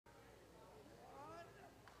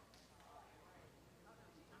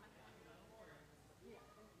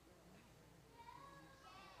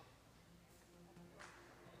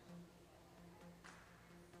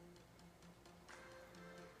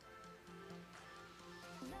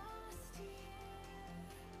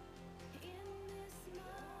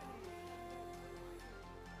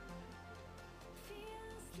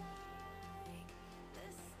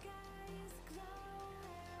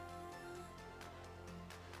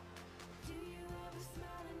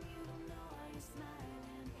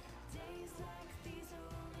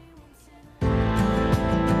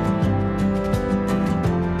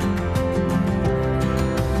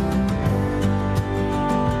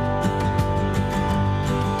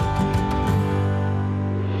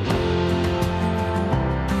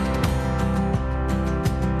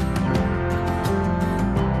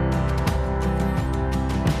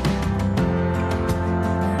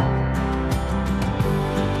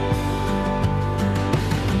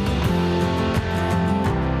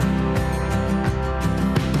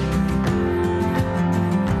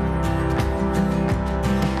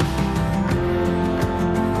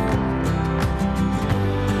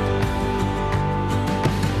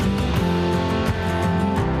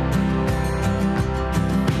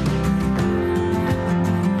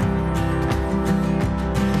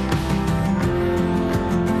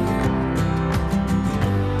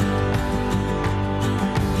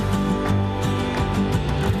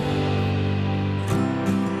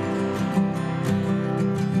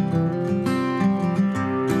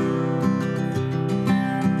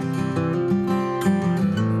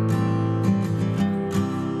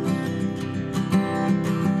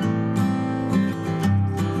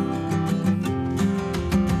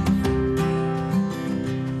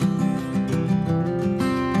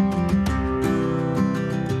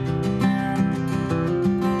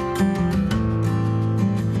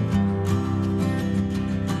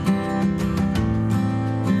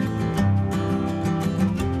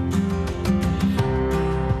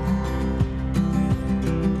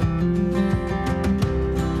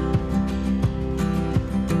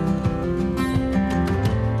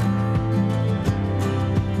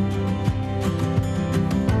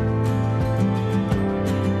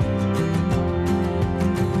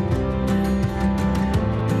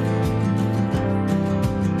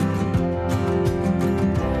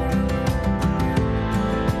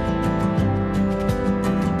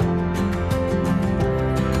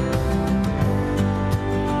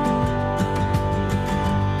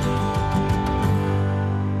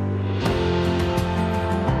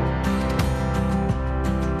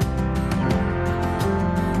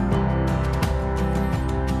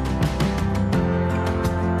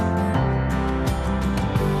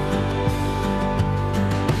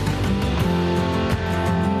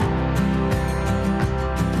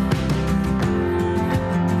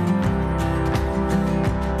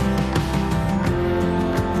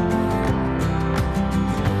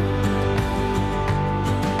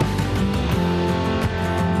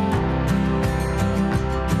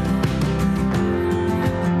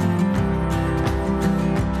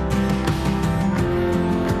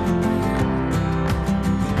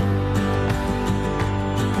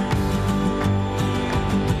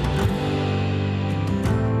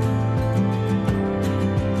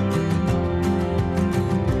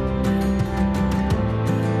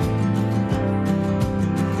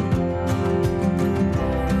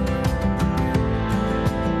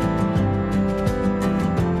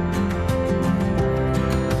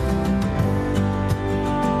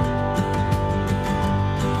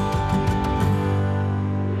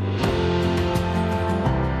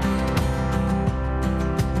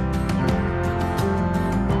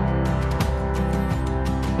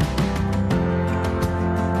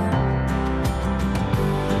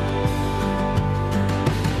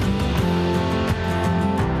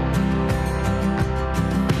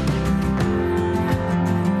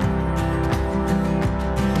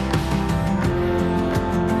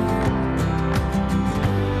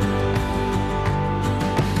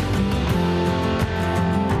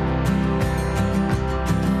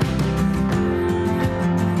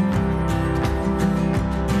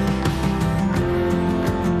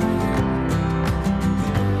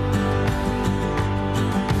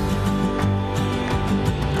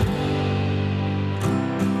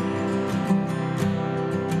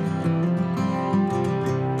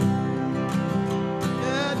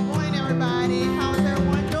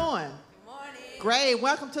Great.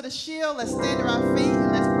 Welcome to the Shield. Let's stand to our feet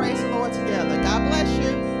and let's praise the Lord together. God bless you.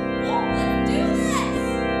 Let's do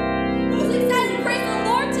this. Who's excited to praise the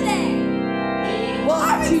Lord today?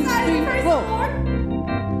 I'm excited to praise the Lord.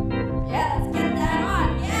 Yeah, let's get that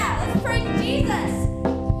on. Yeah, let's praise Jesus.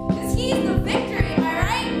 Because he's the victory, am I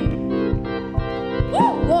right?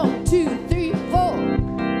 Woo! 1, 2, 3, 4.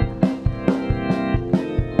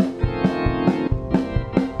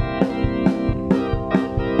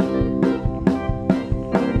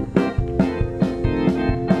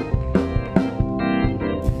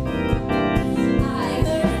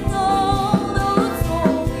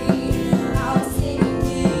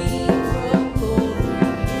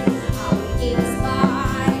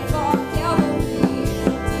 Inspired for Calvary.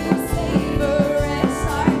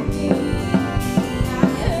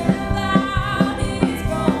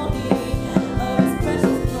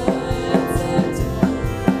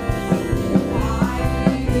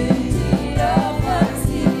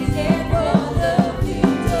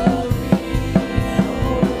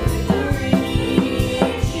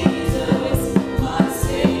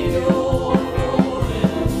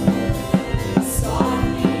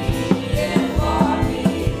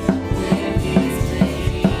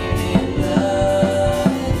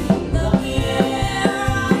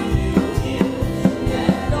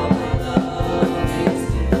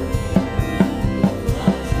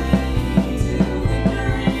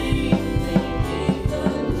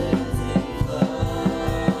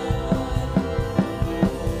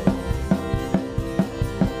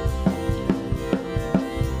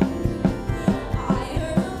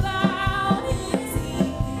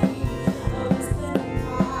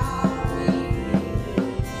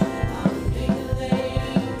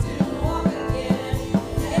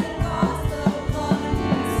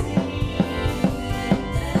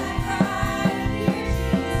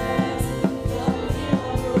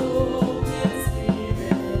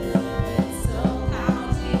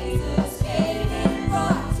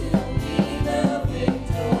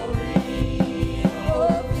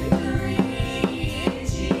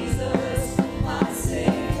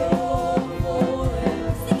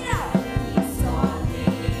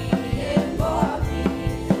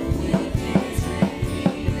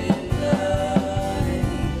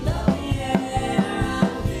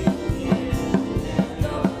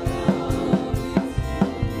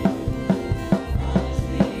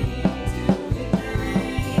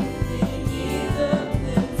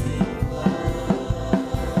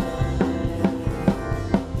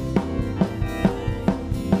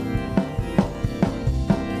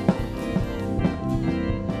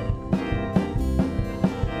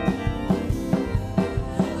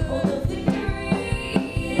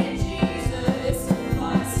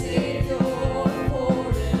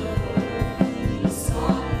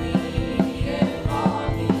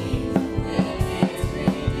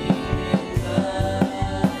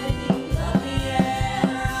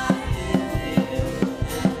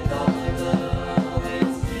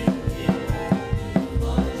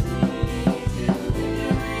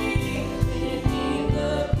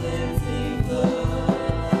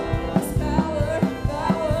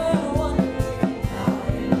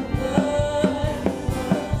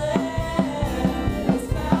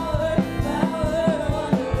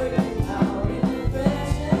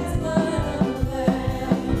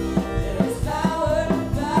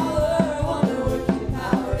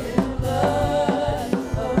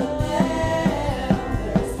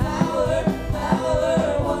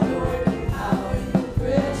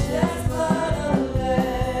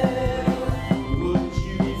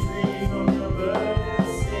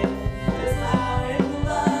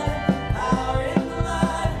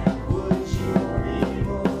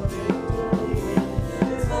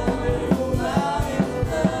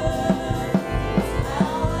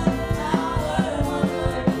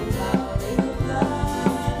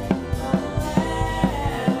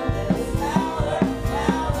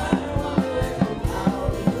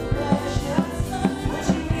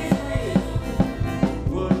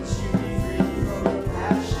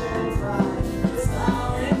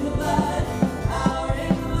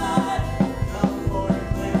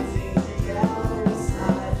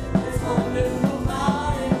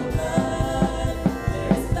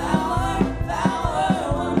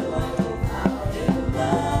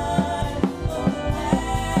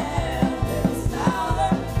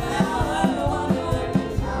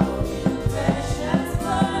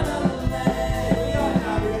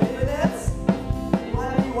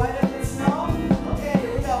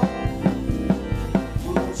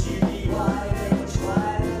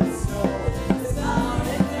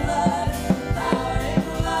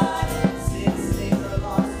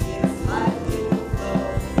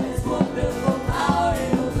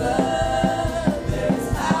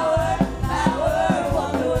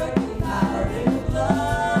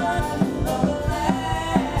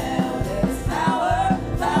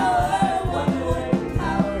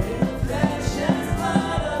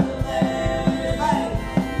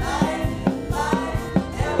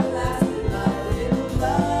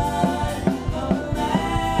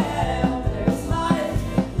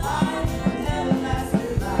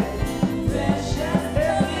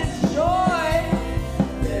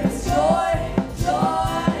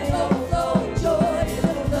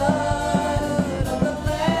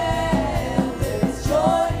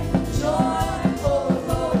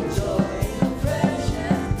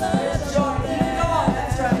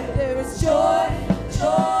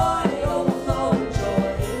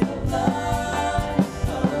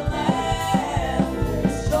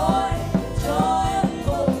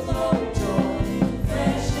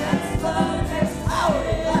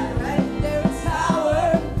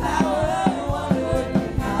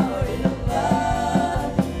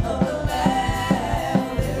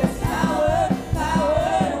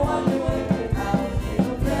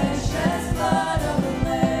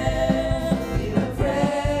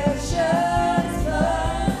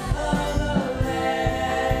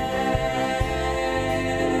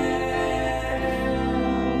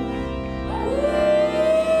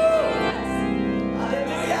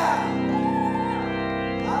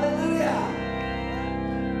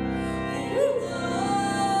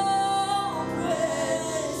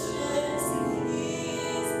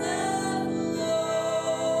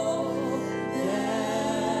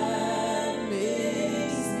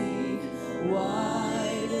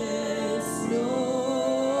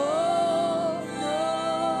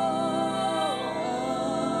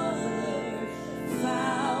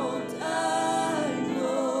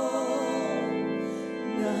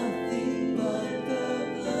 Nothing but the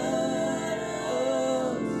blood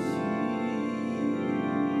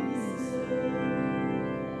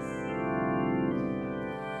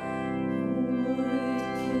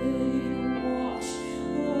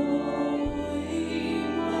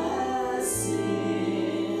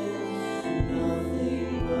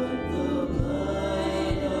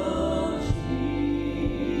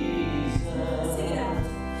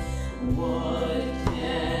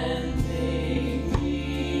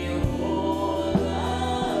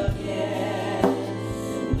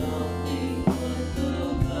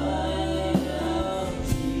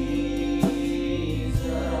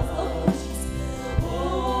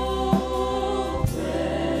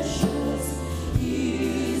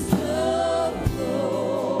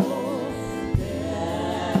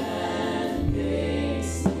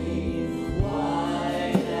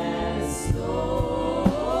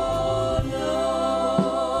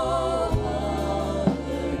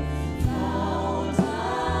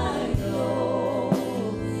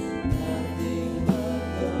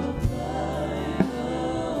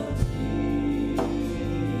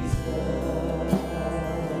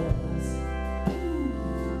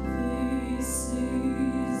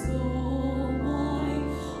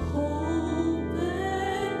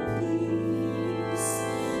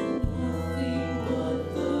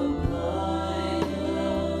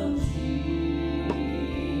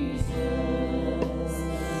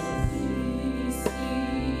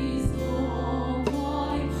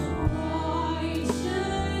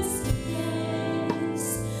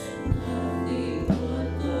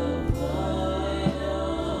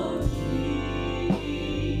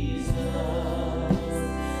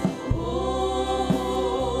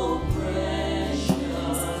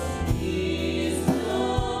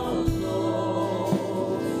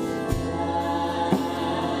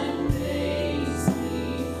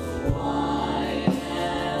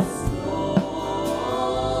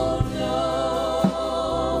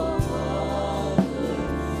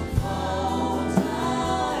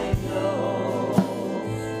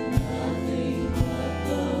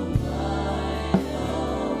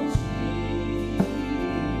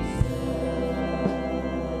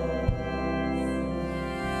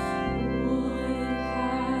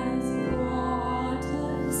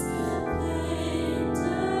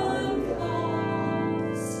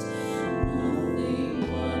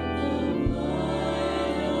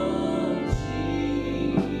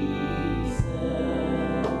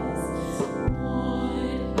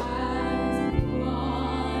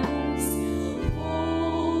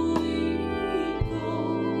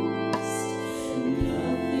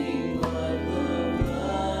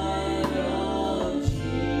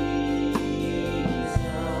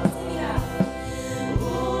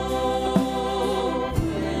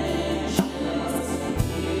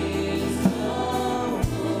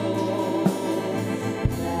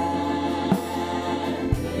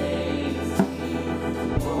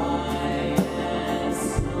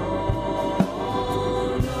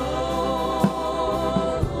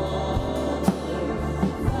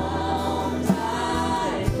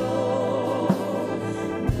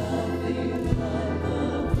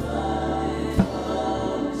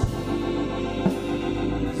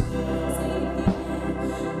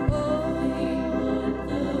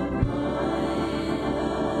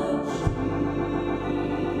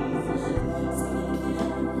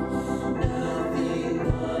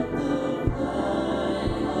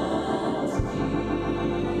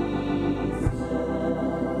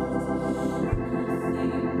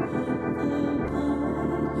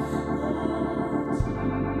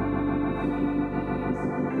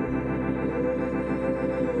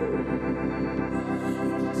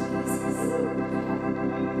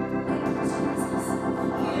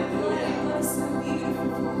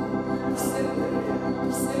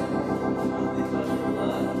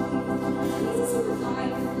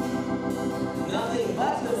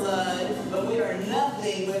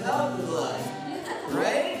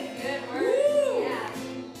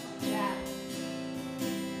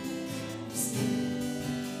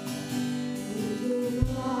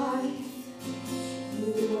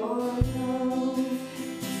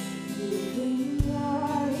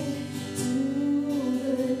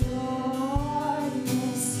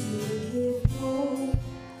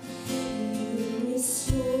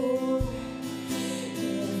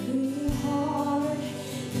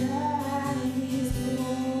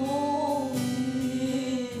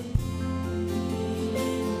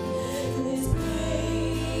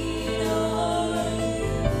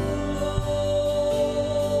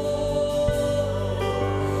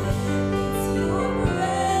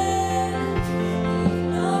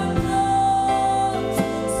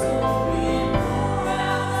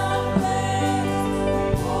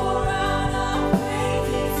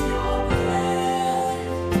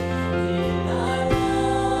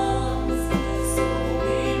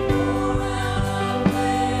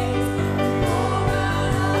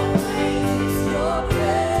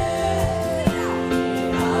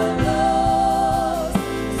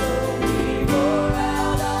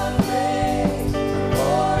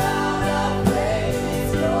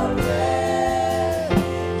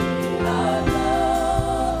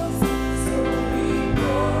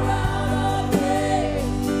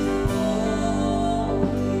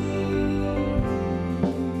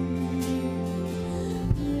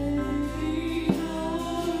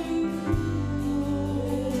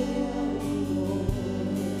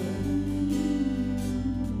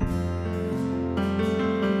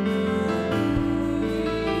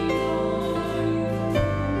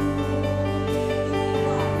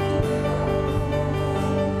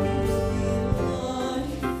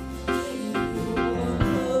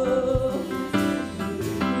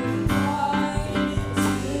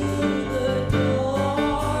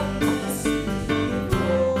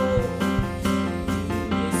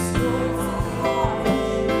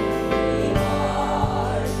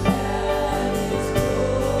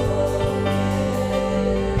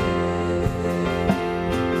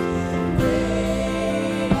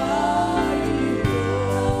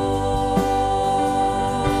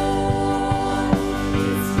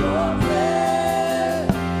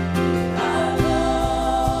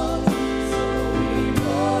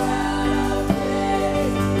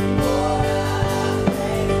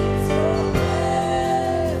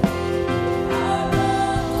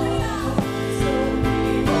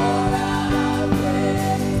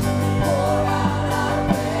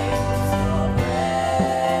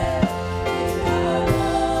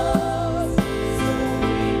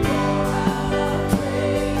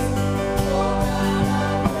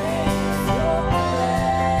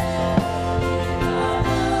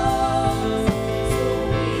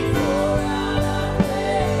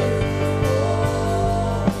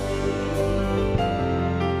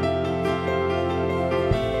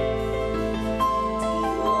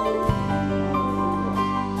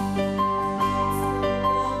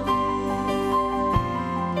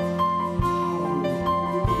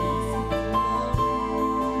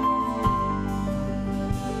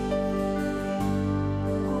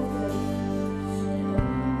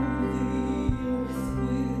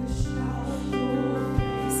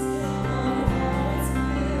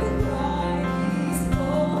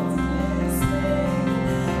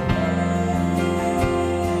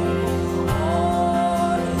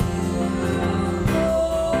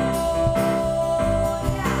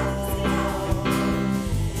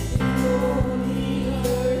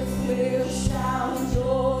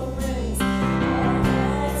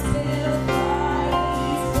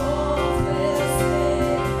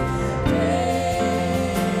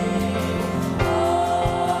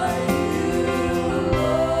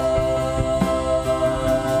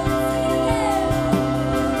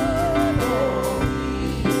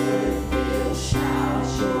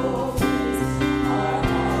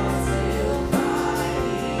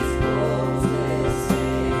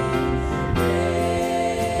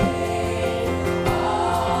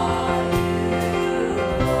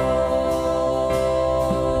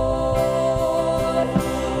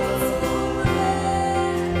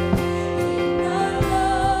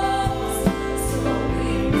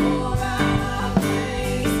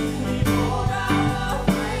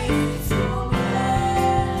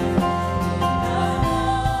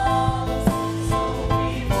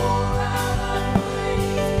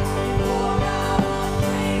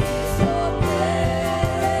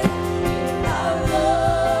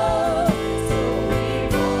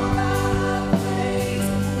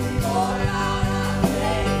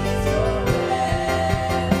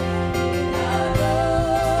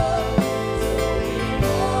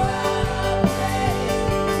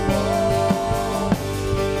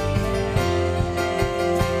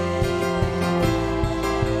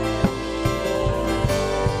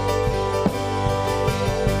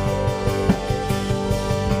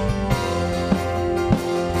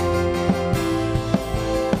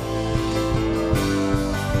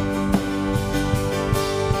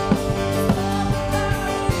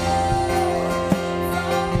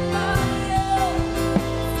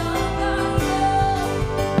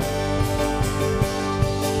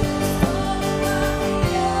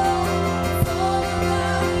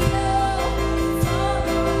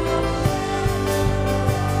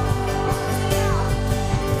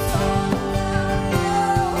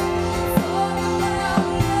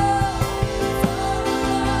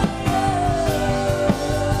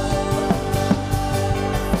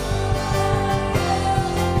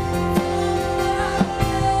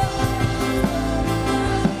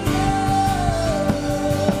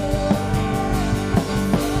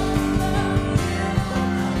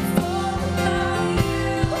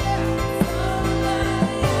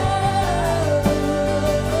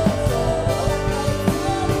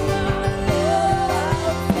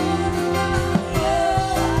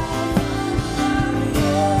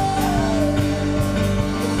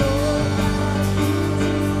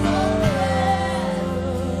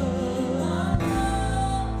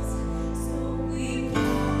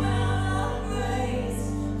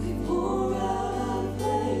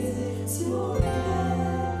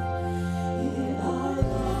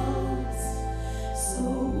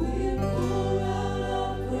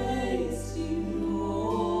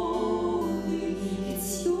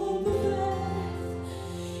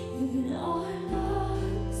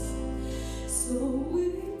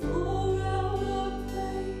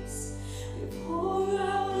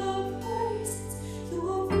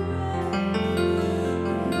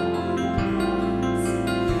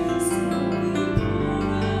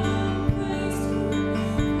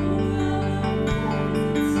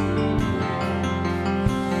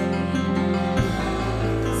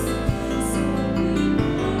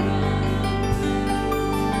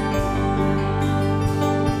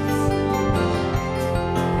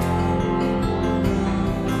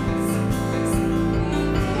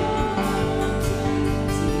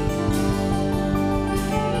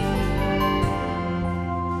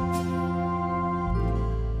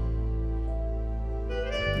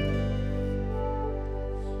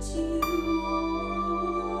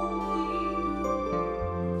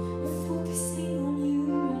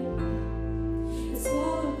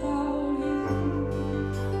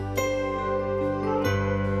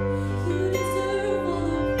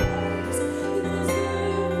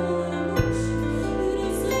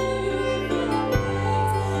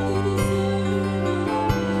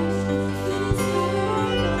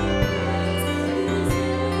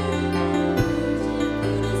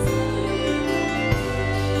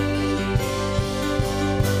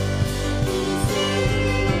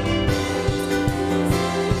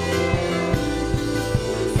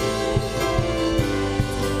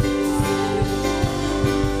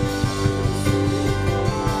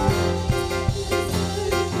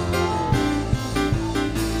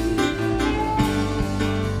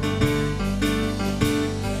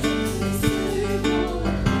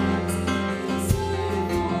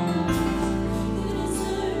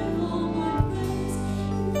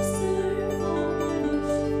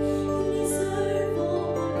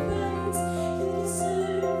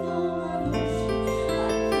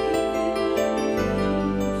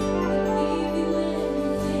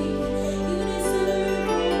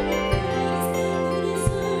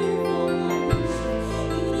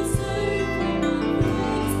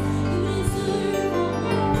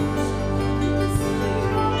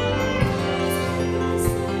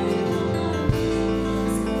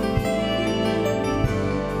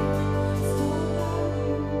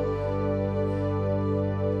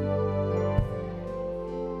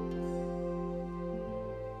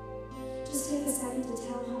Just take a second to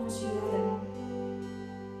tell him how much you love him.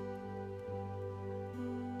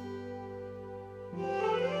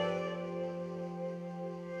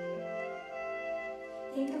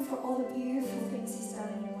 Thank him for all the beautiful things he's done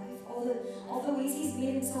in your life, all the ways he's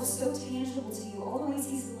made himself so tangible to you, all the ways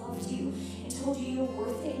he's loved you and told you you're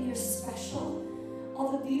worth it and you're special,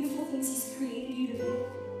 all the beautiful things he's created you to be.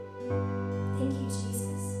 Thank you, Jesus.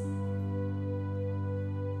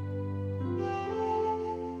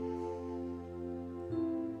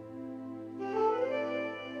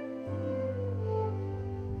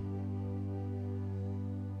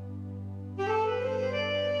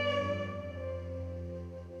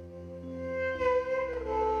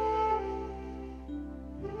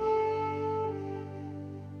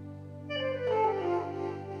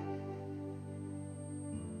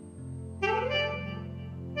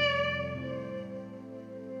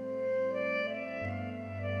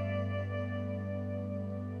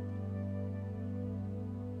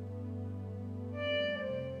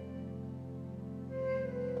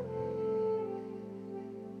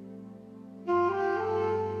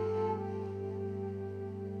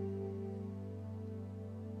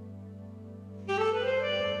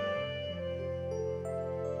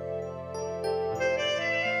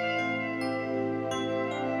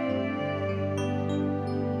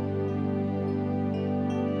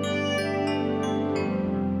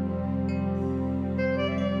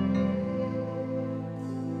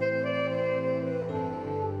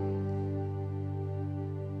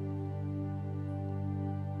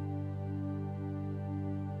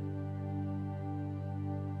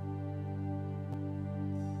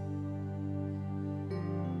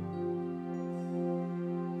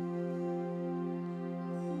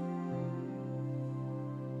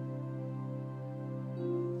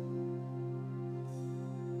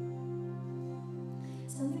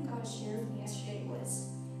 Something God shared with me yesterday was,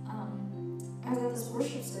 I was at this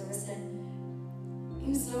worship service and it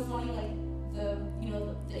was so funny, like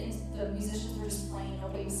the musicians were just playing,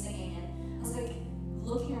 nobody was singing, and I was like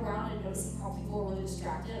looking around and noticing how people were really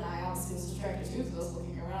distracted, and I obviously was distracted too because I was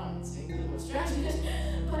looking around and seeing people were distracted.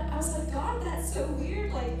 But I was like, God, that's so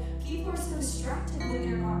weird. Like people are so distracted when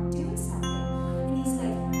they're not doing something. And He's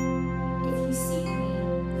like, if you seek me,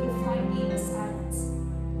 you'll find me in the silence.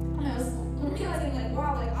 And I was realizing, like,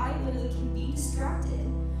 wow, like I literally can be distracted,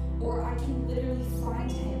 or I can literally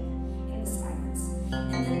find Him in the silence.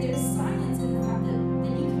 And then there's silence in the fact that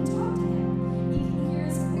then you can talk to Him, you can hear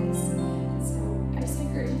His voice. And so I just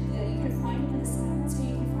encourage you that you can find Him in the silence, or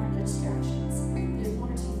you can find the distractions. There's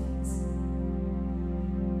one or two things.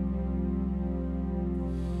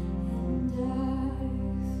 And I've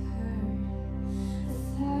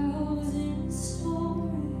heard 1,000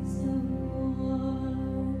 stories of what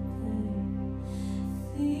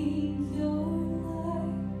they think you're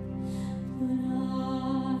like, but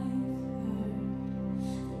I've heard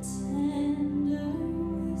the tender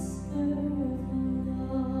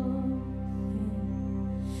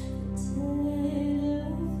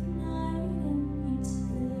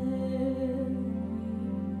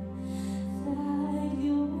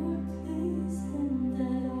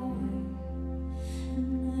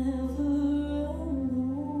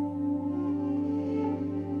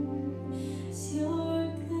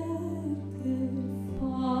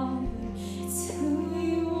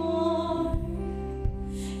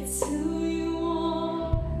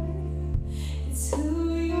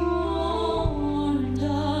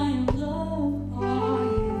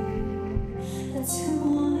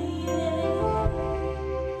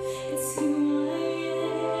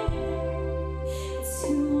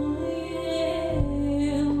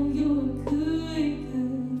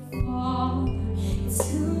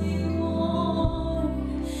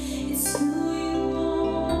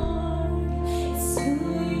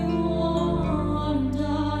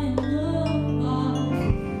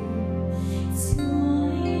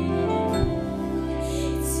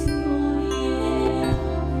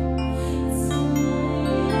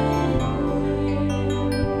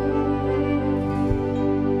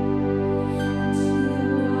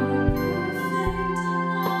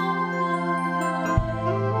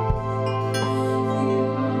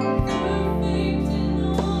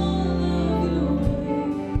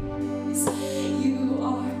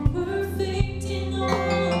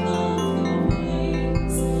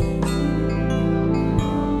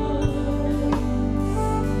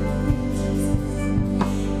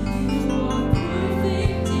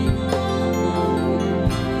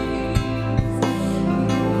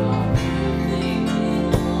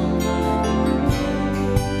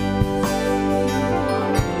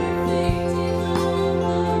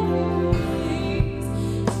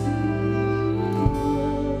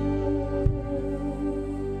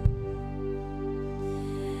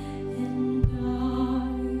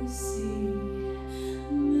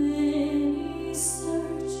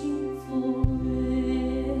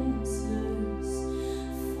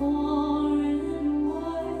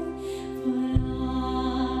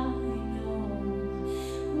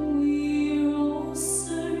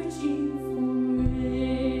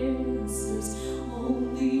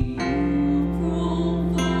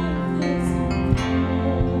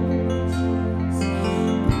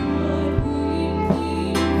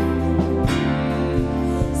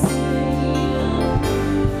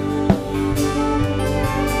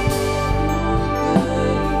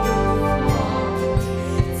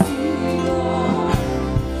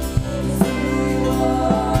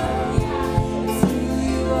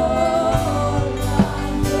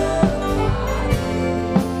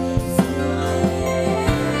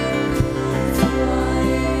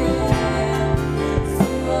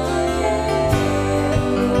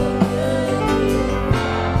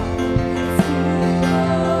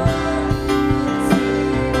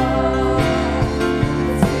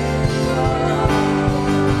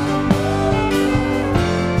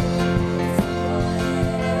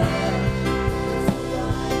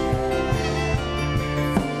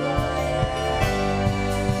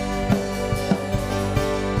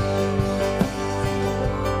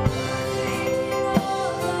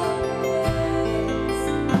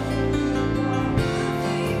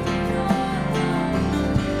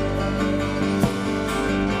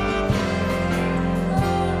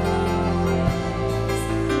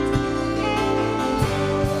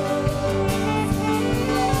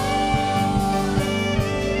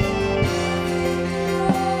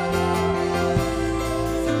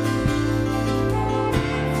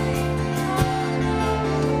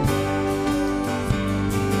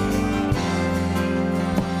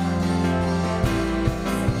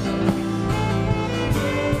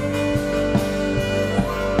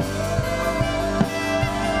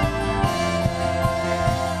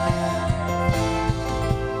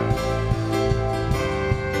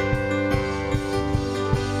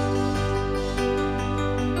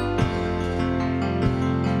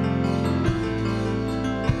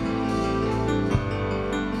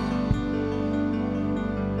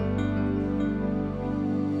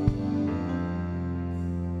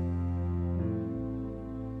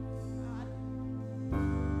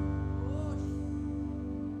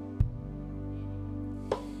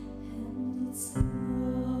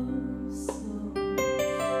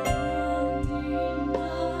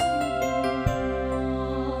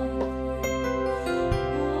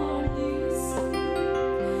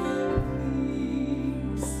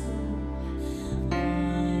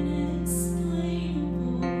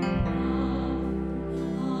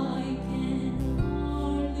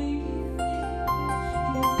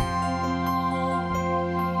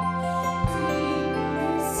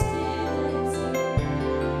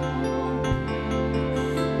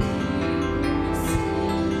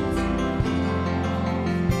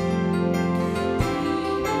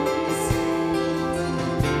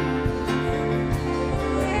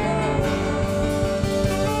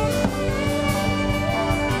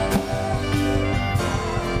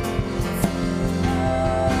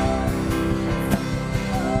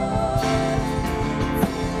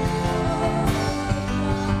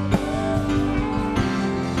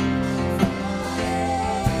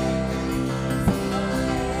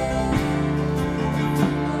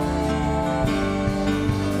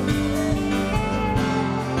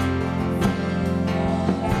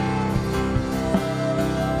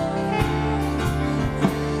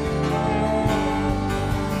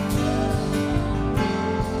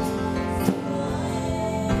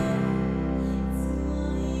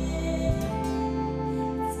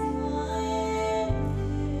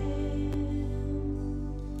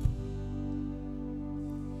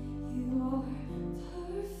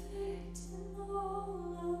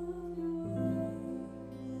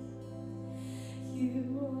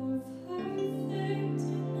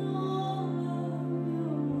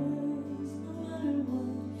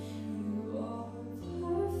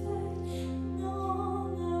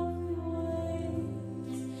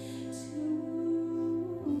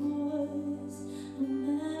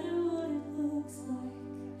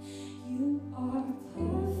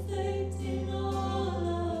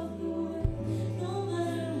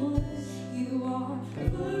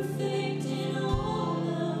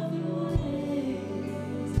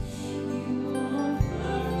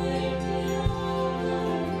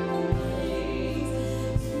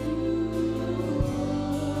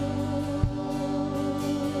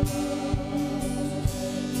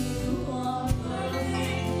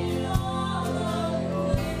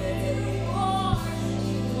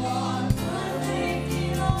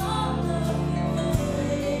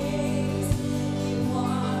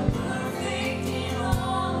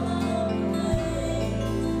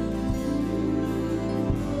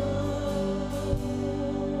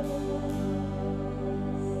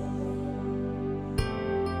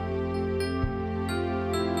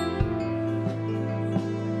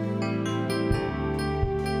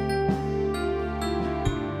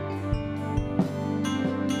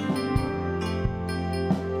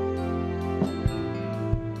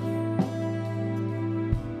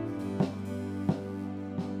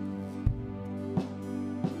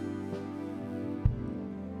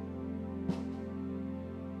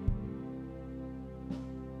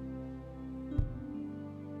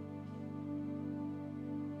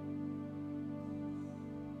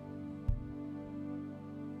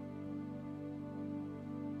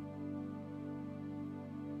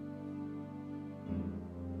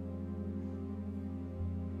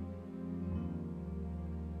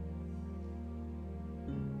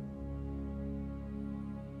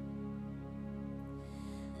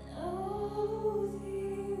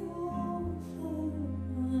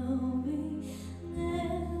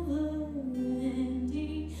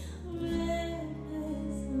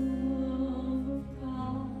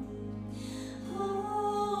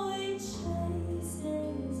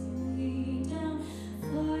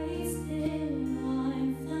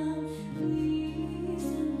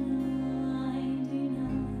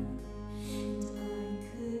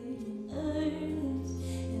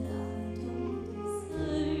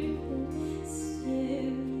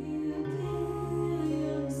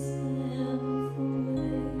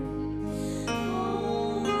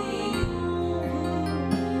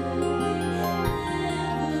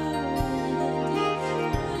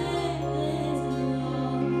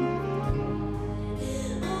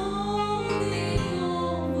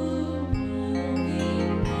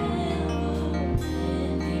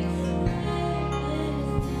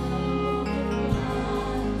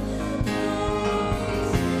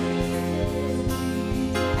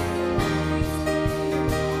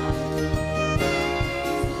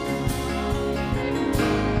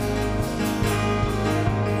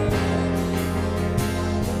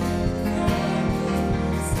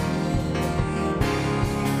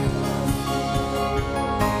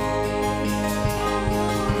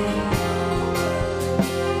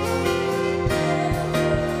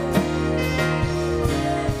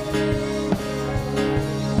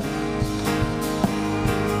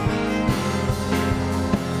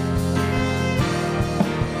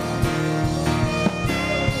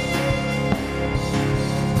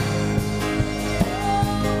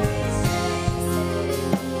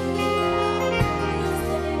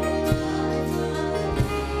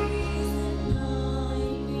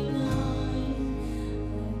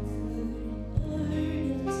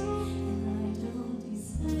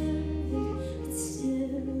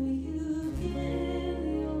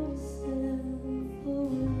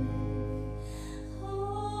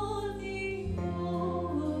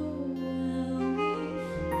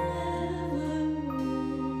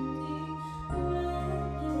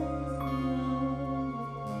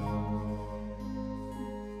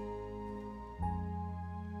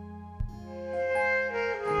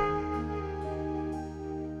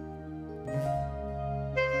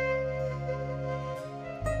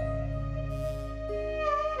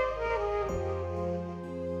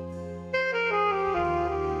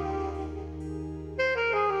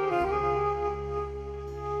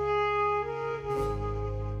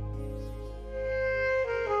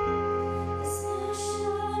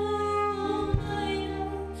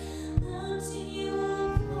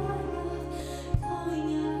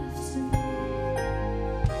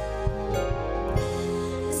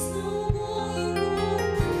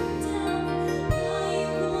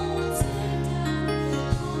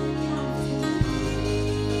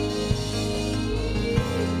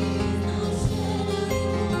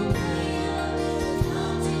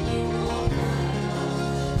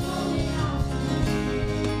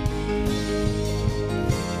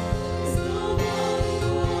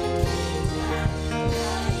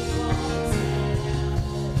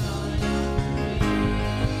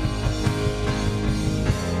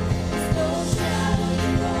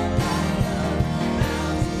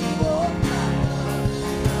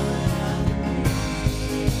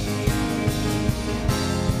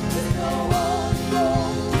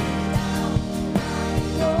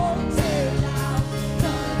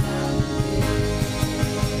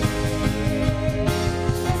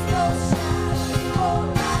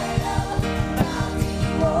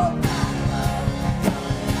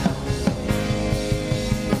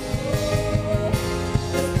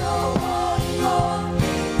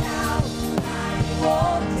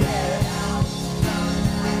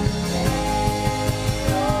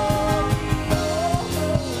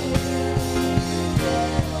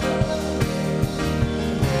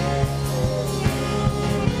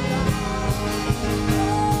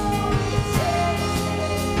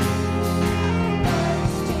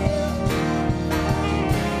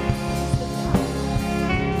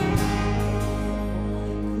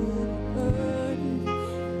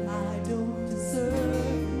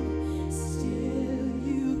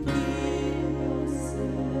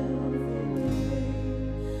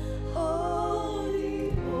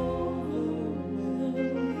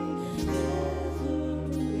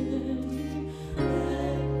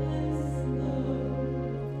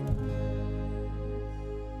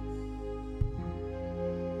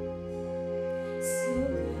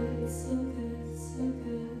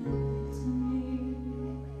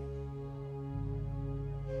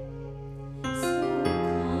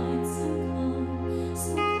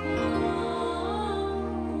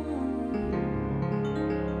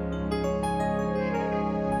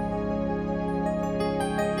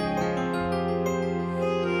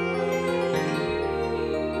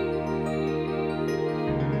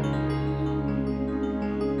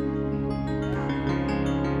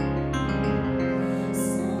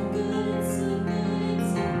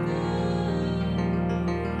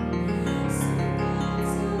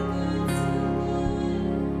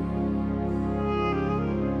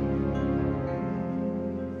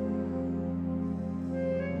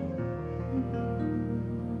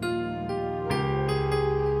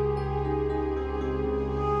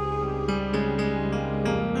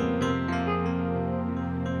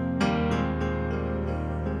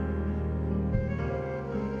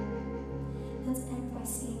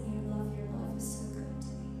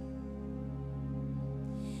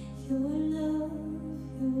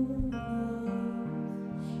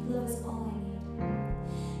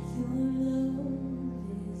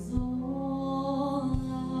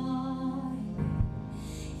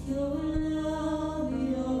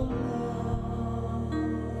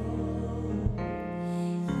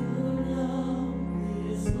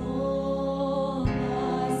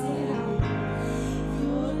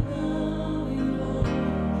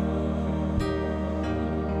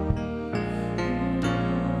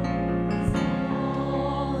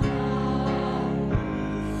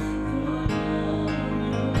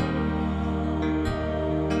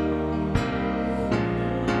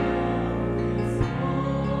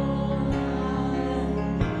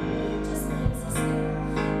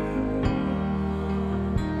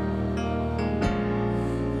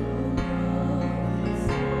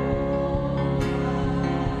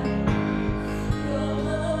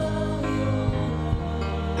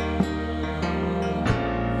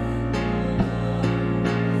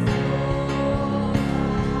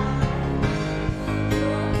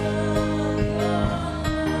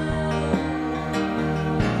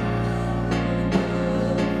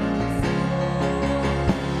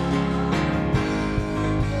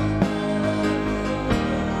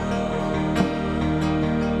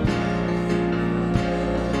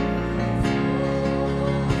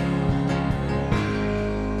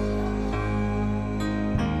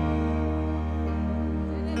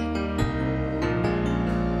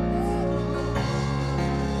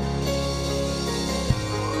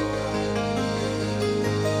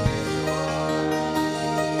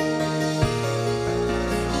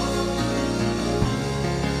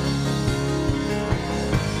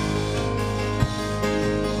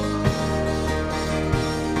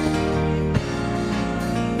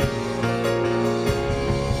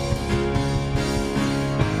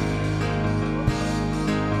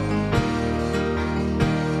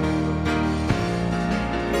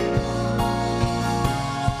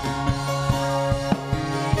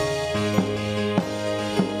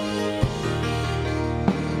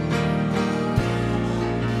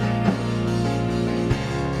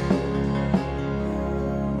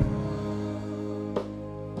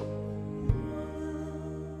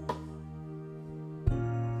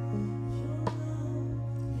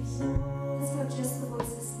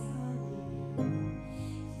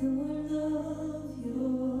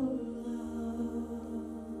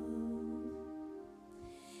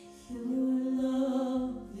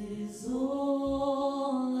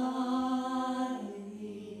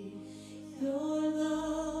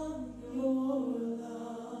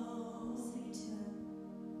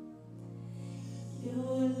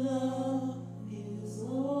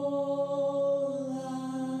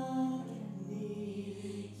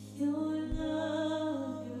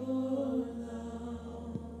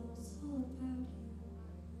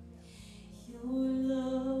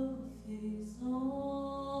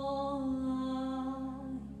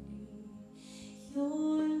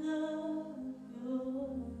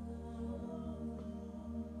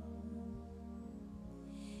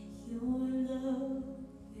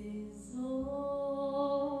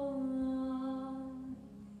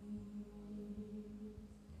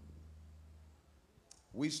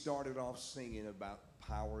We started off singing about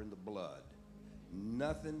power in the blood.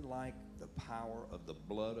 Nothing like the power of the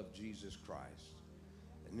blood of Jesus Christ.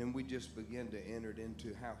 And then we just began to enter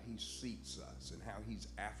into how he seeks us and how he's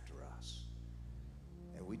after us.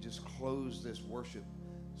 And we just closed this worship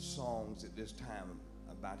songs at this time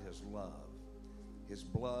about his love, his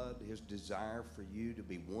blood, his desire for you to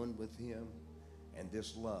be one with him, and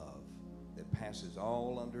this love that passes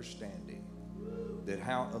all understanding. That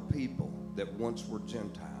how a people that once were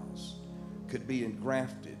Gentiles could be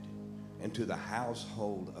engrafted into the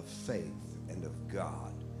household of faith and of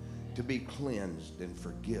God, to be cleansed and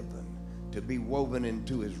forgiven, to be woven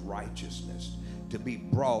into his righteousness, to be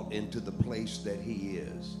brought into the place that he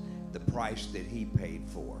is, the price that he paid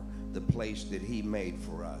for, the place that he made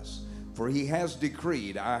for us. For he has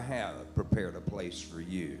decreed, I have prepared a place for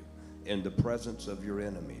you in the presence of your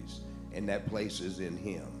enemies, and that place is in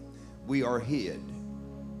him. We are hid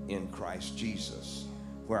in Christ Jesus,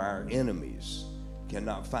 where our enemies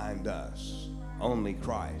cannot find us, only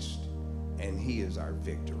Christ, and he is our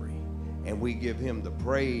victory. And we give him the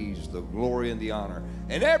praise, the glory, and the honor.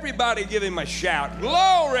 And everybody give him a shout.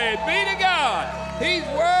 Glory be to God. He's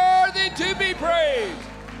worthy to be praised.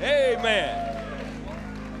 Amen.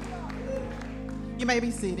 You may be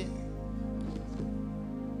seated.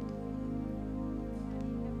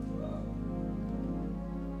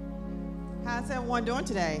 How's everyone doing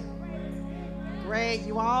today? Great.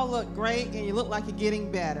 You all look great, and you look like you're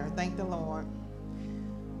getting better. Thank the Lord.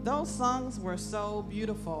 Those songs were so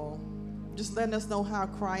beautiful, just letting us know how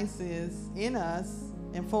Christ is in us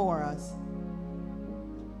and for us.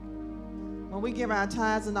 When we give our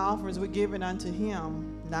tithes and offerings, we give it unto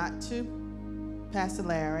him, not to Pastor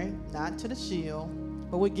Larry, not to the shield,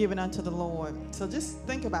 but we give it unto the Lord. So just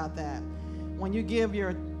think about that. When you give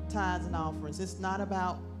your tithes and offerings, it's not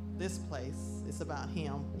about this place, it's about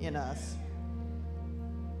him in us.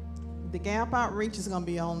 The Gap Outreach is going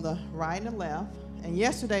to be on the right and the left. And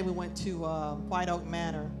yesterday we went to White Oak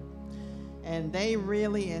Manor, and they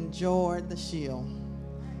really enjoyed the shield.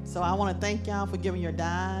 So I want to thank y'all for giving your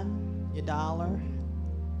dime, your dollar,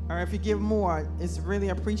 or if you give more, it's really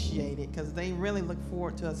appreciated because they really look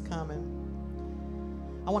forward to us coming.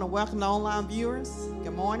 I want to welcome the online viewers.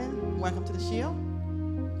 Good morning. Welcome to the shield.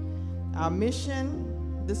 Our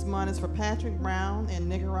mission this month is for Patrick Brown in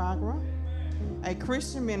Nicaragua, a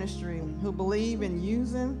Christian ministry who believe in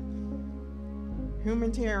using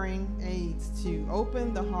humanitarian aids to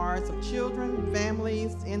open the hearts of children,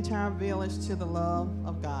 families, entire village to the love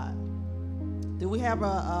of God. Do we have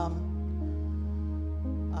a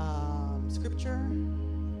scripture?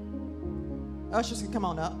 Ushers can come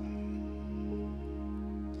on up.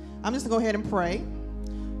 I'm just going to go ahead and pray.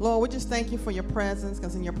 Lord, we just thank you for your presence,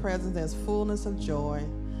 because in your presence there's fullness of joy.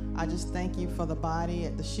 I just thank you for the body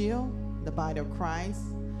at the shield, the body of Christ.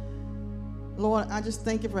 Lord, I just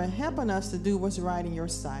thank you for helping us to do what's right in your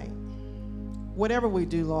sight. Whatever we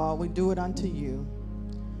do, Lord, we do it unto you.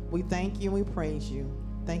 We thank you and we praise you.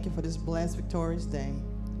 Thank you for this blessed, victorious day.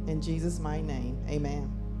 In Jesus' mighty name,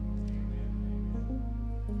 amen.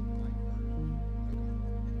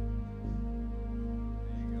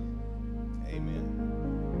 Amen.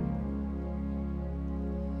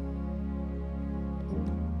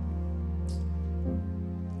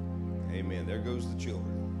 Amen. There goes the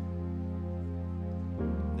children.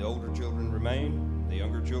 The older children remain, the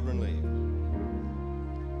younger children leave.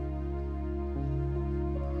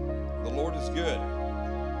 The Lord is good.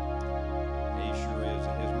 He sure is,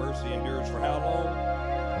 and his mercy endures for how long?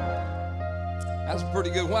 That's a pretty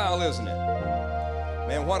good while, isn't it?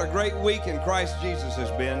 Man, what a great week in Christ Jesus has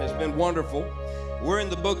been. It's been wonderful. We're in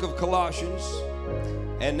the book of Colossians,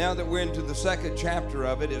 and now that we're into the second chapter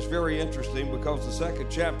of it, it's very interesting because the second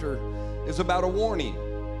chapter is about a warning.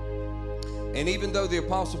 And even though the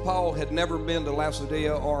Apostle Paul had never been to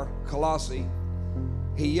Laodicea or Colossae,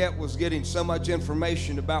 he yet was getting so much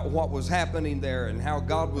information about what was happening there and how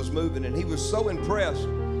God was moving. And he was so impressed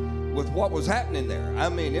with what was happening there. I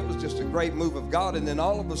mean, it was just a great move of God. And then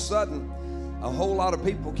all of a sudden, a whole lot of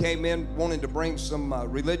people came in wanting to bring some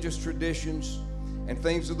religious traditions and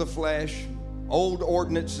things of the flesh, old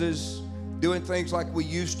ordinances, doing things like we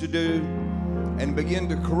used to do, and begin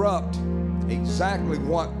to corrupt exactly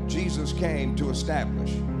what Jesus came to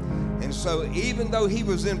establish. And so even though he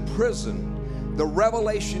was in prison, the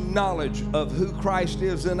revelation knowledge of who Christ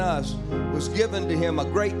is in us was given to him, a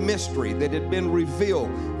great mystery that had been revealed,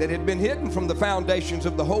 that had been hidden from the foundations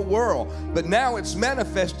of the whole world, but now it's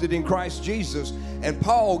manifested in Christ Jesus. And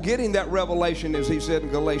Paul, getting that revelation, as he said in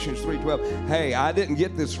Galatians 3:12, hey, I didn't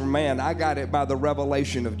get this from man, I got it by the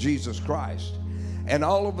revelation of Jesus Christ. And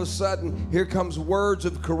all of a sudden, here comes words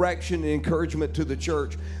of correction and encouragement to the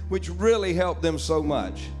church, which really helped them so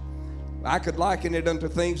much. I could liken it unto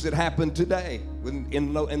things that happen today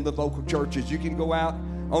in the local churches. You can go out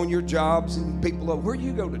on your jobs and people go, where do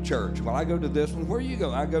you go to church? Well, I go to this one. Where do you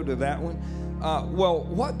go? I go to that one. Well,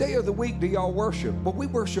 what day of the week do y'all worship? Well, we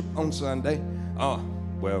worship on Sunday.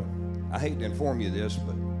 Well, I hate to inform you this,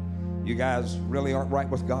 but you guys really aren't right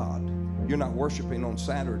with God. You're not worshiping on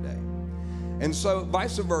Saturday. And so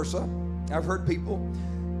vice versa, I've heard people,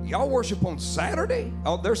 y'all worship on Saturday?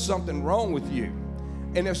 Oh, there's something wrong with you.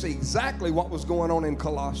 And that's exactly what was going on in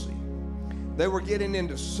Colossae. They were getting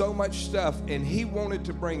into so much stuff, and he wanted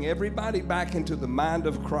to bring everybody back into the mind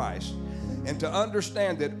of Christ and to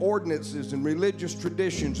understand that ordinances and religious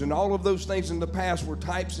traditions and all of those things in the past were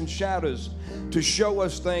types and shadows to show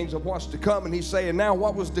us things of what's to come. And he's saying now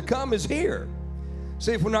what was to come is here.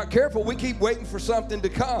 See, if we're not careful, we keep waiting for something to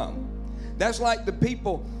come. That's like the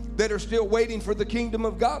people that are still waiting for the kingdom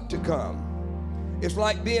of God to come. It's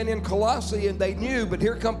like being in Colossae and they knew, but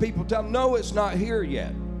here come people tell them, no, it's not here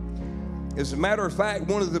yet. As a matter of fact,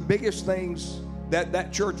 one of the biggest things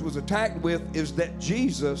that church was attacked with is that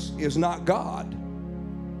Jesus is not God.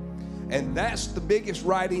 And that's the biggest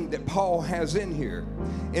writing that Paul has in here.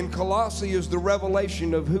 In Colossae is the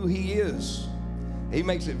revelation of who he is. He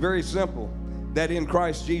makes it very simple that in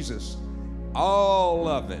Christ Jesus, all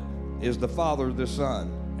of it is the Father, the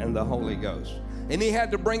Son, and the Holy Ghost. And he had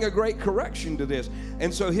to bring a great correction to this.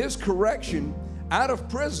 And so his correction out of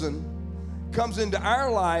prison comes into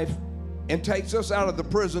our life and takes us out of the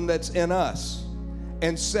prison that's in us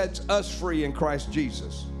and sets us free in Christ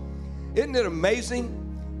Jesus. Isn't it amazing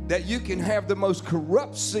that you can have the most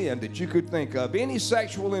corrupt sin that you could think of, any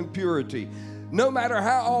sexual impurity, no matter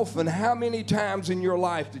how often, how many times in your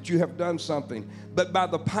life that you have done something, but by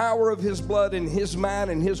the power of His blood and His mind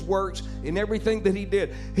and His works and everything that He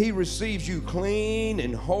did, He receives you clean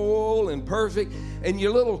and whole and perfect. And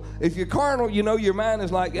if you're carnal, you know your mind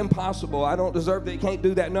is like, impossible. I don't deserve that. You can't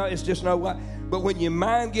do that. No, it's just no way. But when your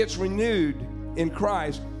mind gets renewed in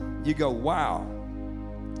Christ, you go, wow.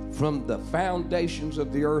 From the foundations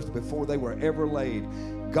of the earth before they were ever laid,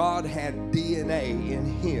 God had DNA in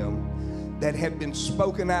Him that had been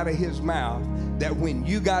spoken out of His mouth, that when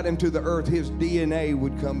you got into the earth, His DNA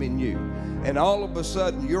would come in you. And all of a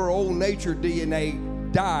sudden, your old nature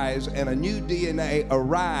DNA dies and a new DNA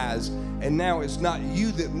arises, and now it's not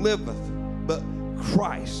you that liveth, but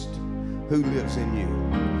Christ who lives in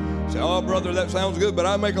you. You say, oh, brother, that sounds good, but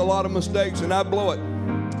I make a lot of mistakes and I blow it.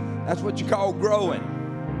 That's what you call growing.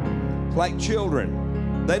 It's like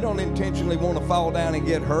children. They don't intentionally want to fall down and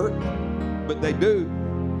get hurt, but they do.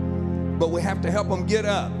 But we have to help them get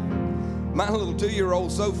up. My little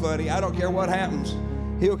 2-year-old's so funny. I don't care what happens.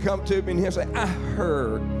 He'll come to me and he'll say, I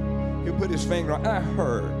heard. He'll put his finger on, I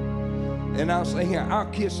heard. And I'll say, here, I'll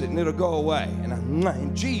kiss it and it'll go away. And I'm,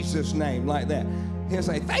 in Jesus' name, like that. He'll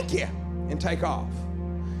say, thank you, and take off.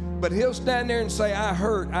 But he'll stand there and say, I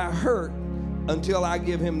hurt, until I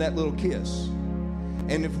give him that little kiss.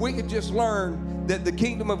 And if we could just learn that the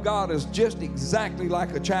kingdom of God is just exactly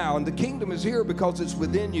like a child, and the kingdom is here because it's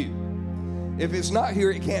within you. If it's not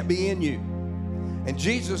here, it can't be in you. And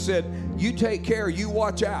Jesus said, you take care, you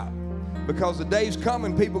watch out, because the day's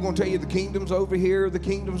coming, people are going to tell you the kingdom's over here, the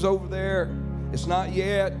kingdom's over there. It's not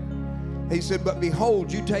yet. He said, but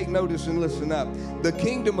behold, you take notice and listen up. The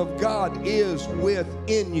kingdom of God is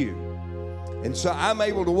within you. And so I'm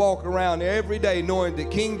able to walk around every day knowing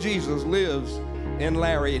that King Jesus lives in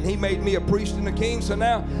Larry, and He made me a priest and a king, so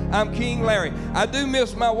now I'm King Larry. I do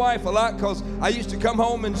miss my wife a lot, because I used to come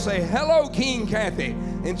home and say, hello, King Kathy,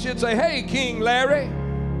 and she'd say, hey, King Larry,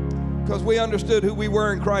 because we understood who we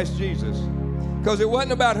were in Christ Jesus. Because it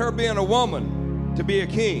wasn't about her being a woman to be a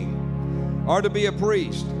king or to be a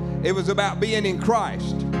priest. It was about being in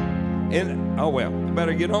Christ. And oh well, I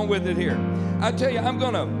better get on with it here. I tell you, I'm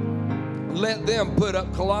going to let them put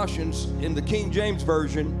up Colossians in the King James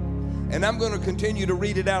Version, and I'm going to continue to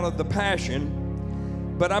read it out of the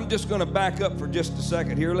Passion, but I'm just going to back up for just a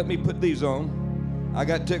second here. Let me put these on. I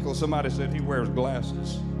got tickled. Somebody said he wears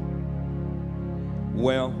glasses.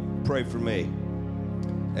 Well, pray for me.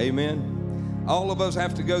 Amen. All of us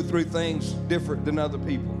have to go through things different than other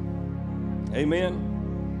people. Amen.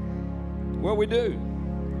 Well, we do.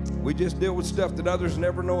 We just deal with stuff that others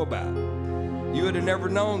never know about. You would have never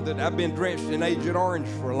known that I've been drenched in Agent Orange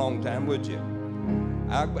for a long time, would you?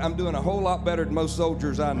 I'm doing a whole lot better than most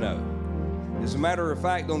soldiers I know. As a matter of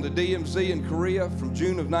fact, on the DMZ in Korea from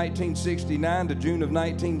June of 1969 to June of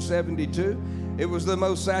 1972, it was the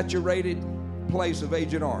most saturated place of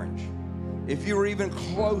Agent Orange. If you were even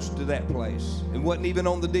close to that place, it wasn't even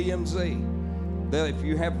on the DMZ. If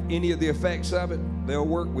you have any of the effects of it, they'll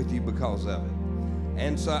work with you because of it.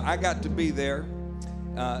 And so I got to be there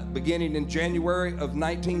beginning in January of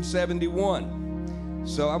 1971.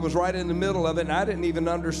 So I was right in the middle of it, and I didn't even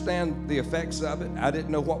understand the effects of it. I didn't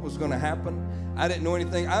know what was going to happen. I didn't know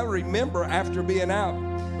anything. I remember after being out,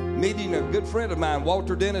 meeting a good friend of mine,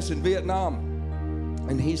 Walter Dennis, in Vietnam.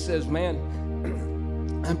 And he says, man,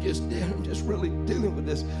 I'm just really dealing with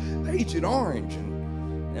this Agent Orange.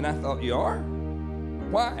 And I thought, you are?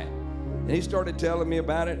 Why? And he started telling me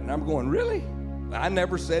about it, and I'm going, really? I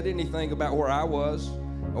never said anything about where I was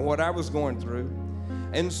or what I was going through.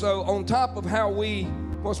 And so on top of how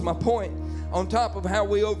what's my point? On top of how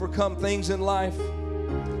we overcome things in life,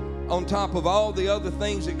 on top of all the other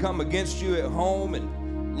things that come against you at home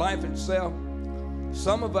and life itself,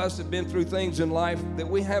 some of us have been through things in life that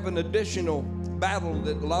we have an additional battle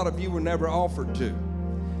that a lot of you were never offered to.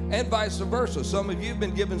 And vice versa. Some of you have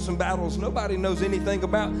been given some battles nobody knows anything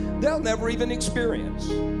about. They'll never even experience.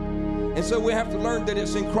 And so we have to learn that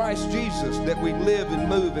it's in Christ Jesus that we live and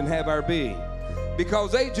move and have our being.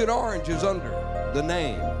 Because Agent Orange is under the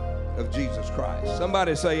name of Jesus Christ.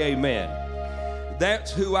 Somebody say amen.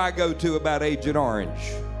 That's who I go to about Agent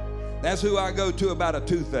Orange. That's who I go to about a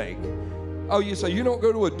toothache. Oh, you say, you don't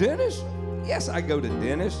go to a dentist? Yes, I go to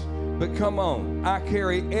dentists. But come on, I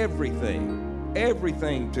carry everything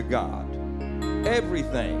to God.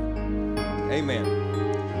 Everything.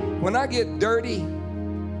 Amen. When I get dirty,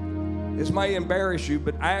 this may embarrass you,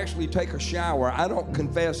 but I actually take a shower. I don't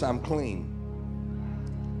confess I'm clean.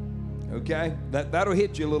 okay? That'll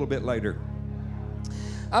hit you a little bit later.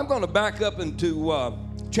 I'm going to back up into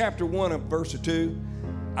chapter 1 of verse 2.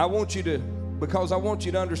 Because I want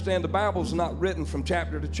you to understand the Bible's not written from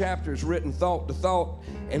chapter to chapter. It's written thought to thought.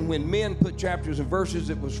 And when men put chapters and verses,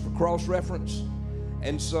 it was for cross-reference.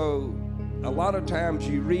 And so a lot of times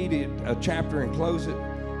you read it, a chapter and close it.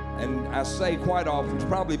 And I say quite often, it's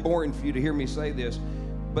probably boring for you to hear me say this,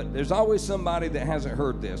 but there's always somebody that hasn't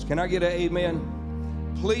heard this. Can I get an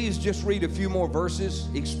amen? Please just read a few more verses,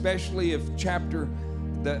 especially if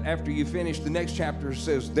after you finish, the next chapter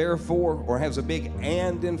says therefore, or has a big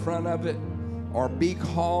and in front of it, or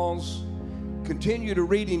because. Continue to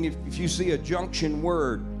reading if you see a junction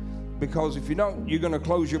word, because if you don't, you're going to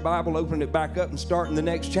close your Bible, open it back up, and start in the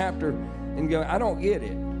next chapter and go, I don't get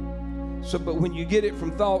it. So, but when you get it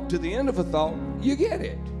from thought to the end of a thought, you get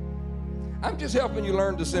it. I'm just helping you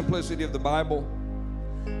learn the simplicity of the Bible.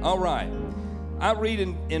 All right. I read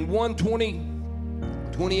in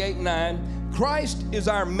 1:20, 28 and 9, Christ is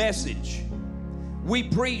our message. We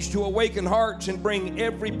preach to awaken hearts and bring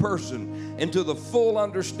every person into the full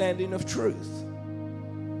understanding of truth.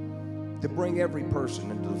 To bring every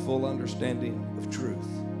person into the full understanding of truth.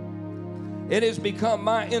 It has become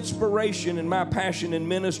my inspiration and my passion in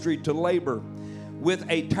ministry to labor with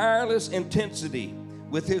a tireless intensity,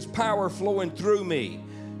 with His power flowing through me,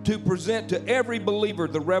 to present to every believer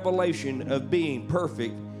the revelation of being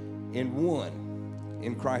perfect in one,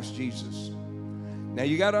 in Christ Jesus. Now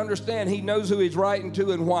you got to understand, He knows who He's writing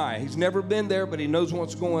to and why. He's never been there, but He knows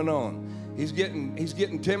what's going on. He's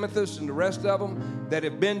getting Timothy and the rest of them that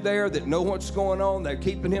have been there, that know what's going on. They're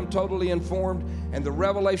keeping him totally informed, and the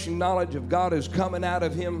revelation knowledge of God is coming out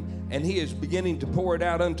of him, and He is beginning to pour it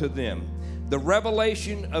out unto them. The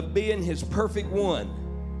revelation of being His perfect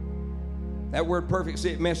one. That word perfect,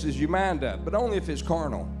 see, it messes your mind up, but only if it's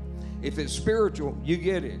carnal. If it's spiritual, you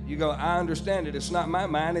get it. You go, I understand it. It's not my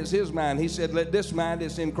mind, it's His mind. He said, let this mind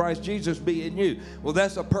that's in Christ Jesus be in you. Well,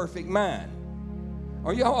 that's a perfect mind.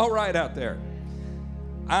 Are y'all all right out there?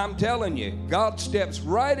 I'm telling you, God steps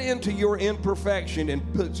right into your imperfection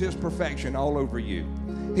and puts His perfection all over you.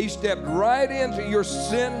 He stepped right into your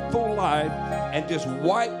sinful life and just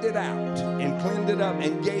wiped it out and cleaned it up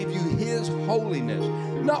and gave you His holiness.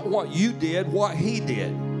 Not what you did, what He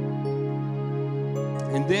did.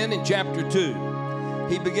 And then in chapter 2,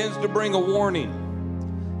 He begins to bring a warning.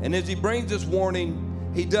 And as He brings this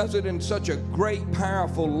warning, He does it in such a great,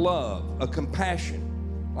 powerful love, a compassion,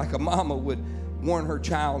 like a mama would warn her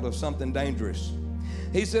child of something dangerous.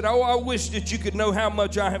 He said, oh, I wish that you could know how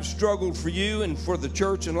much I have struggled for you and for the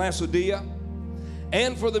church in Laodicea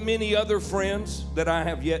and for the many other friends that I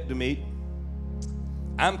have yet to meet.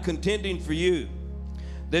 I'm contending for you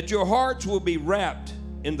that your hearts will be wrapped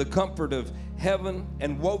in the comfort of heaven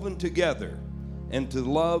and woven together into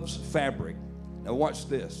love's fabric. Now watch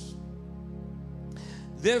this.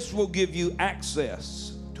 This will give you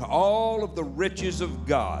access to all of the riches of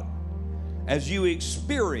God as you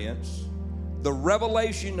experience the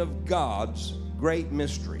revelation of God's great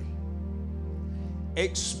mystery.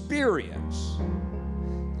 Experience.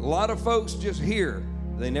 A lot of folks just hear,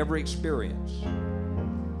 they never experience.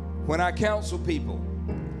 When I counsel people,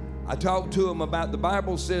 I talk to them about the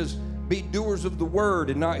Bible says, be doers of the word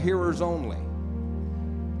and not hearers only.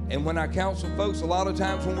 And when I counsel folks, a lot of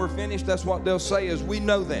times when we're finished, that's what they'll say is, we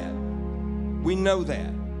know that. We know that.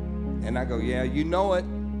 And I go, yeah, you know it,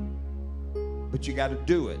 but you got to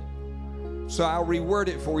do it. So I'll reword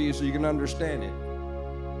it for you so you can understand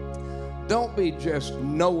it. Don't be just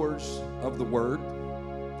knowers of the word.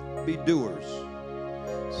 Be doers.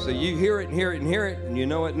 So you hear it and hear it and hear it, and you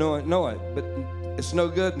know it, know it, know it. But it's no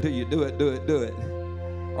good until you do it, do it, do it.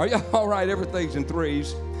 Are you all right? Everything's in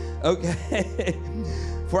threes. Okay.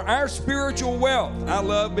 For our spiritual wealth, I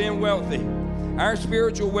love being wealthy. Our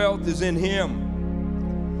spiritual wealth is in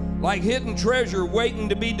Him. Like hidden treasure waiting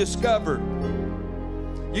to be discovered.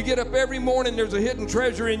 You get up every morning, there's a hidden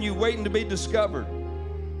treasure in you waiting to be discovered.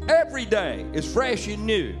 Every day is fresh and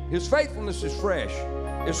new. His faithfulness is fresh.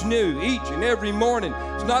 It's new each and every morning.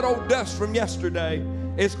 It's not old dust from yesterday.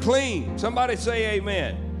 It's clean. Somebody say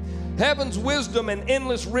amen. Heaven's wisdom and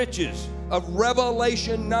endless riches of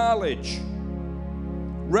revelation knowledge.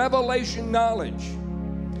 Revelation knowledge.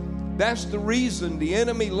 That's the reason the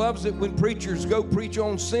enemy loves it when preachers go preach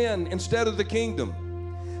on sin instead of the kingdom.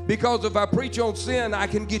 Because if I preach on sin, I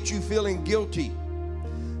can get you feeling guilty.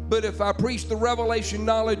 But if I preach the revelation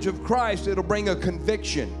knowledge of Christ, it'll bring a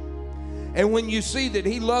conviction. And when you see that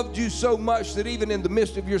He loved you so much that even in the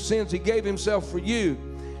midst of your sins, He gave Himself for you,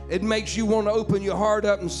 it makes you want to open your heart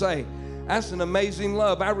up and say, that's an amazing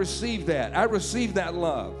love. I received that. I received that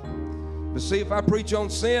love. But see, if I preach on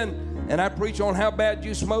sin And I preach on how bad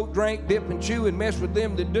you smoke, drink, dip, and chew and mess with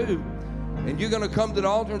them that do. And you're going to come to the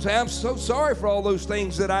altar and say, I'm so sorry for all those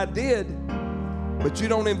things that I did. But you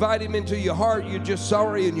don't invite him into your heart. You're just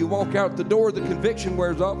sorry and you walk out the door. The conviction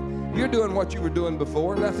wears off. You're doing what you were doing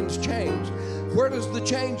before. Nothing's changed. Where does the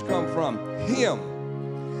change come from?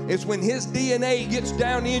 Him. It's when his DNA gets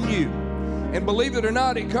down in you. And believe it or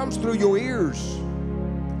not, it comes through your ears.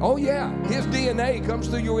 Oh yeah, his DNA comes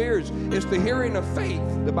through your ears. It's the hearing of faith,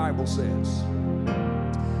 the Bible says.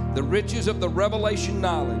 The riches of the revelation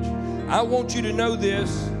knowledge. I want you to know this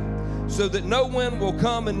so that no one will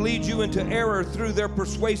come and lead you into error through their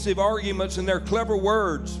persuasive arguments and their clever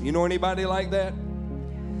words. You know anybody like that?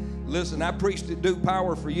 Listen, I preached at Duke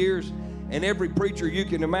Power for years, and every preacher you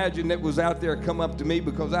can imagine that was out there come up to me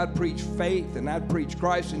because I'd preach faith and I'd preach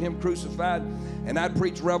Christ and him crucified and I'd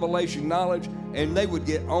preach revelation knowledge, and they would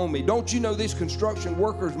get on me. Don't you know these construction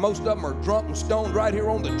workers, most of them are drunk and stoned right here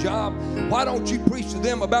on the job? Why don't you preach to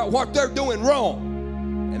them about what they're doing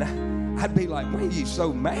wrong? And I'd be like, man, you're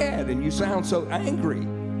so mad and you sound so angry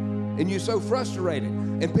and you're so frustrated.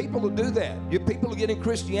 And people will do that. People will get in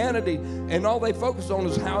Christianity and all they focus on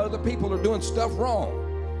is how other people are doing stuff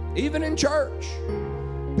wrong. Even in church,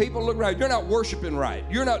 people look right. You're not worshiping right.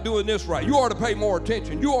 You're not doing this right. You ought to pay more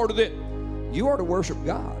attention. You ought to this. You ought to worship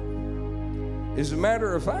God. As a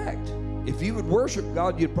matter of fact, if you would worship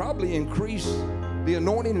God, you'd probably increase the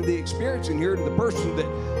anointing and the experience in here. And the person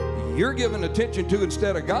that you're giving attention to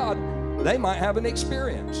instead of God, they might have an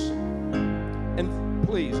experience. And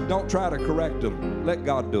please, don't try to correct them. Let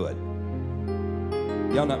God do it.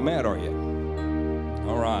 Y'all not mad, are you?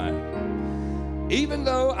 All right. Even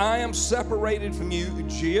though I am separated from you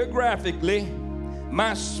geographically,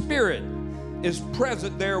 my spirit is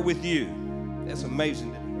present there with you. That's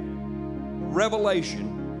amazing.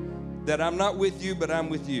 Revelation that I'm not with you, but I'm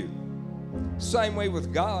with you. Same way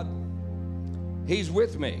with God. He's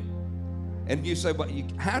with me. And you say, but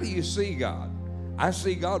how do you see God? I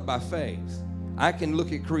see God by faith. I can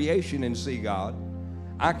look at creation and see God.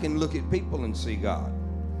 I can look at people and see God.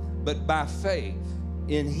 But by faith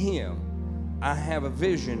in him, I have a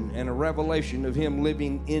vision and a revelation of him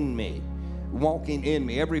living in me, walking in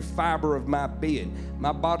me, every fiber of my being.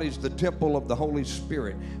 My body's the temple of the Holy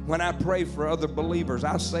Spirit. When I pray for other believers,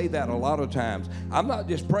 I say that a lot of times. I'm not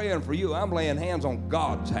just praying for you. I'm laying hands on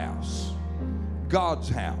God's house. God's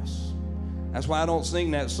house. That's why I don't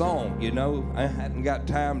sing that song, you know. I hadn't got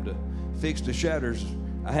time to fix the shutters.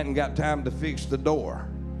 I hadn't got time to fix the door.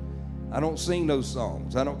 I don't sing those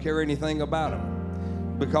songs. I don't care anything about them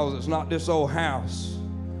because it's not this old house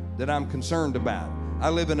that I'm concerned about. I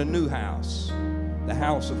live in a new house, the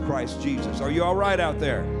house of Christ Jesus. Are you all right out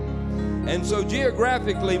there? And so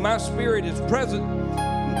geographically, my spirit is present.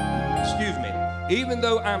 Excuse me. Even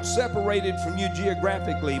though I'm separated from you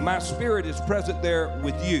geographically, my spirit is present there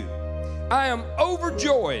with you. I am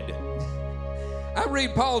overjoyed. I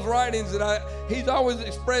read Paul's writings and he's always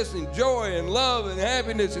expressing joy and love and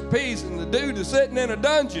happiness and peace, and the dude is sitting in a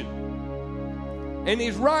dungeon. And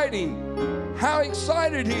he's writing how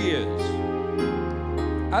excited he is.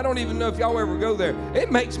 I don't even know if y'all ever go there.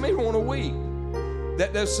 It makes me want to weep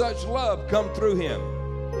that there's such love come through him.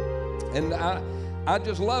 And I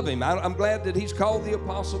just love him. I'm glad that he's called the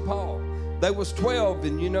Apostle Paul. There was 12,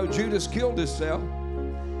 and you know Judas killed himself.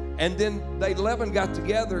 And then they 11 got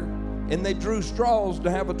together and they drew straws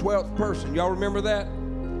to have a 12th person. Y'all remember that?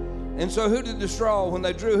 And so who did the straw, when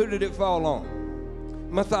they drew, who did it fall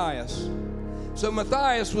on? Matthias. So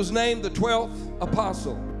Matthias was named the 12th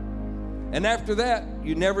apostle. And after that,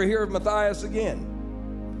 you never hear of Matthias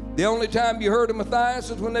again. The only time you heard of Matthias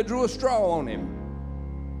is when they drew a straw on him.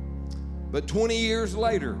 But 20 years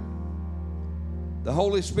later, the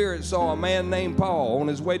Holy Spirit saw a man named Paul on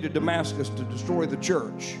his way to Damascus to destroy the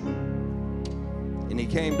church. And he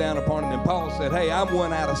came down upon him, and Paul said, hey, I'm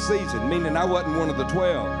one out of season, meaning I wasn't one of the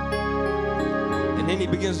 12. And then he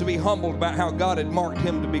begins to be humbled about how God had marked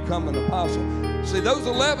him to become an apostle. See, those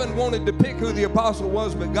 11 wanted to pick who the apostle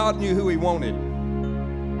was, but God knew who he wanted.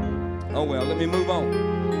 Oh, well, let me move on.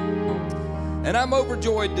 And I'm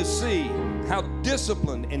overjoyed to see how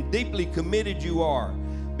disciplined and deeply committed you are,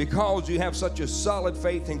 because you have such a solid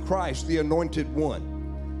faith in Christ, the Anointed One.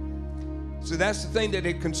 So that's the thing that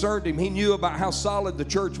had concerned him. He knew about how solid the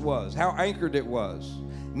church was, how anchored it was.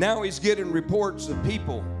 Now he's getting reports of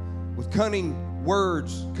people with cunning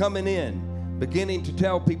words coming in, beginning to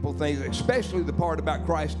tell people things, especially the part about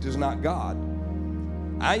Christ is not God.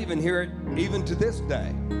 I even hear it even to this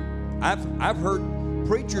day. I've heard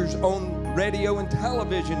preachers on radio and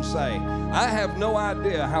television say, I have no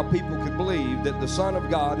idea how people could believe that the Son of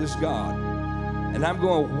God is God. And I'm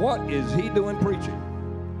going, what is he doing preaching?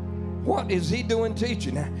 What is he doing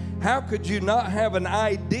teaching? How could you not have an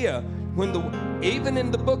idea when even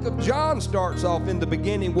in the book of John starts off, in the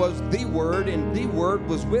beginning was the Word, and the Word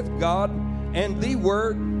was with God, and the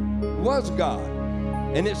Word was God.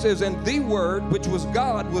 And it says, and the Word, which was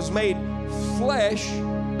God, was made flesh,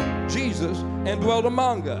 Jesus, and dwelt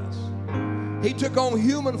among us. He took on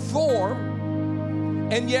human form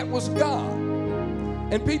and yet was God.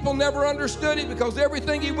 And people never understood it because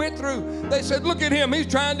everything he went through, they said, look at him, he's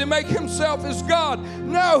trying to make himself as God.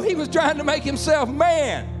 No, he was trying to make himself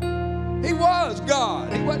man. He was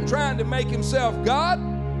God. He wasn't trying to make himself God.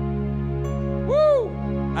 Woo!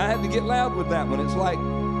 I had to get loud with that one. It's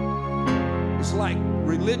like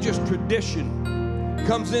religious tradition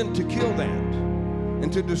comes in to kill that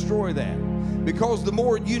and to destroy that. Because the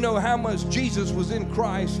more you know how much Jesus was in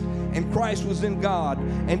Christ, and Christ was in God,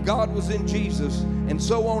 and God was in Jesus, and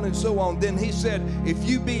so on, then he said, if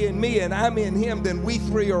you be in me and I'm in him, then we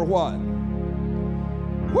three are what?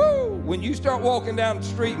 Woo! When you start walking down the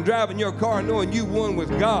street and driving your car knowing you one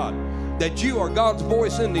with God, that you are God's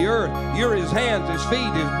voice in the earth, you're his hands, his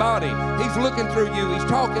feet, his body. He's looking through you. He's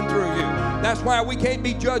talking through you. That's why we can't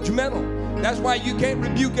be judgmental. That's why you can't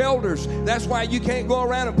rebuke elders. That's why you can't go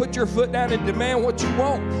around and put your foot down and demand what you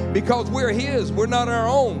want. Because we're his. We're not our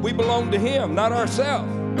own. We belong to him, not ourselves.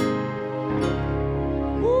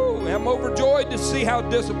 Woo, I'm overjoyed to see how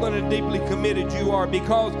disciplined and deeply committed you are,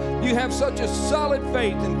 because you have such a solid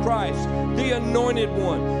faith in Christ, the Anointed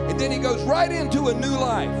One. And then he goes right into a new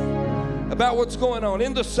life about what's going on.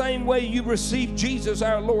 In the same way you receive Jesus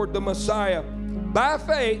our Lord, the Messiah, by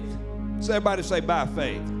faith. So everybody say, by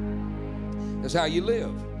faith. That's how you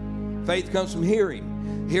live. Faith comes from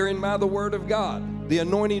hearing. Hearing by the Word of God, the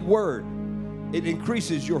anointed Word. It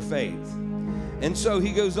increases your faith. And so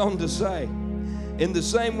he goes on to say, in the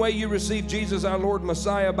same way you receive Jesus our Lord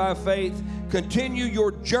Messiah by faith, continue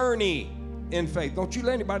your journey in faith. Don't you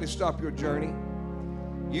let anybody stop your journey.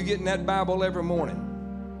 You get in that Bible every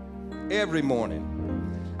morning. Every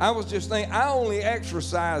morning. I was just thinking, I only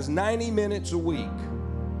exercise 90 minutes a week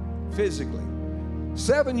physically.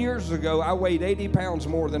 7 years ago, I weighed 80 pounds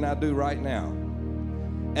more than I do right now.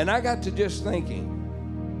 And I got to just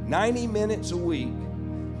thinking, 90 minutes a week,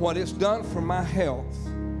 what it's done for my health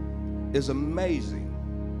is amazing.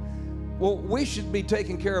 Well, we should be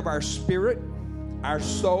taking care of our spirit, our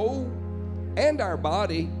soul, and our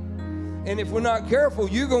body. And if we're not careful,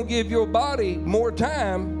 you're going to give your body more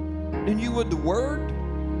time than you would the Word.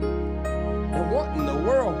 And what in the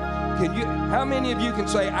world? How many of you can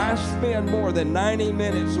say, I spend more than 90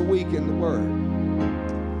 minutes a week in the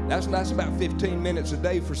Word? That's about 15 minutes a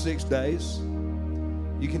day for 6 days.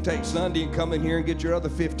 You can take Sunday and come in here and get your other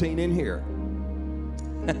 15 in here.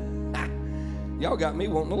 Y'all got me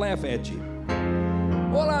wanting to laugh at you.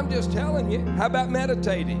 Well, I'm just telling you. How about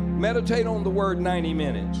meditating? Meditate on the Word 90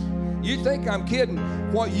 minutes. You think I'm kidding?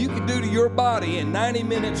 What you could do to your body in 90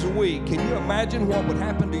 minutes a week, can you imagine what would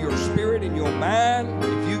happen to your spirit and your mind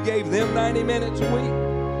if you gave them 90 minutes a week?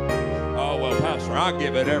 Oh, well, Pastor, I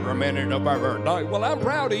give it every minute of every day. Well, I'm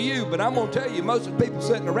proud of you, but I'm going to tell you, most of the people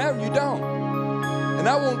sitting around you don't. And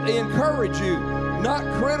I want to encourage you, not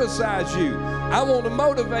criticize you. I want to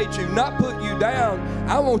motivate you, not put you down.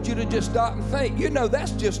 I want you to just stop and think,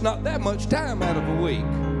 that's just not that much time out of a week.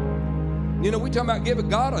 We talking about giving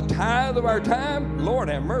God a tithe of our time. Lord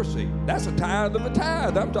have mercy. That's a tithe of a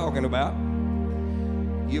tithe I'm talking about.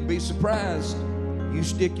 You'll be surprised. You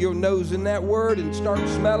stick your nose in that Word and start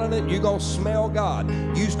smelling it, you're going to smell God.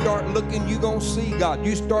 You start looking, you're going to see God.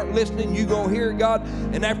 You start listening, you're going to hear God.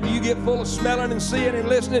 And after you get full of smelling and seeing and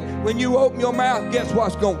listening, when you open your mouth, guess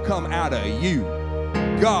what's going to come out of you?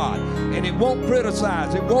 God. And it won't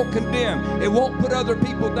criticize, it won't condemn, it won't put other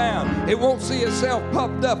people down, it won't see itself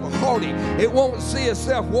puffed up or haughty, it won't see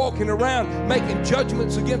itself walking around making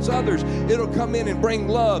judgments against others. It'll come in and bring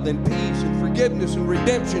love and peace and forgiveness and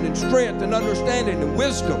redemption and strength and understanding and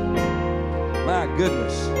wisdom. My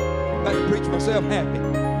goodness, I'm about to preach myself happy.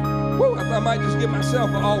 Woo, I might just give myself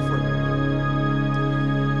an offering.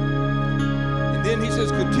 And then he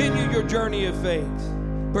says, continue your journey of faith,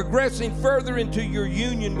 progressing further into your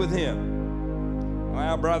union with him.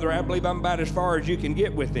 Well, brother, I believe I'm about as far as you can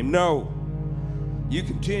get with him. No. You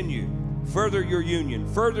continue. Further your union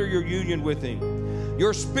with him.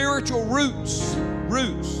 Your spiritual roots.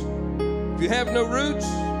 If you have no roots,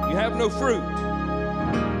 you have no fruit.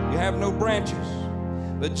 You have no branches.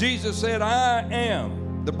 But Jesus said, I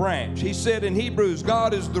am the branch. He said in Hebrews,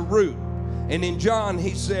 God is the root. And in John,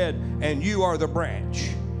 he said, and you are the branch.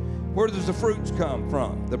 Where does the fruits come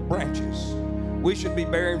from? The branches. We should be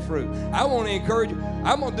bearing fruit. I want to encourage you.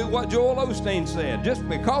 I'm going to do what Joel Osteen said, just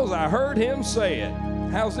because I heard him say it.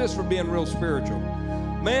 How's this for being real spiritual?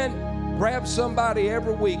 Man, grab somebody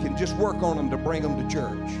every week and just work on them to bring them to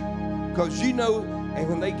church. Because you know, and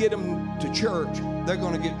when they get them to church, they're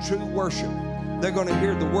going to get true worship. They're going to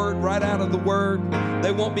hear the word right out of the word.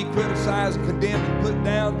 They won't be criticized, condemned, and put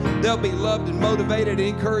down. They'll be loved and motivated,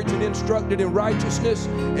 encouraged, and instructed in righteousness.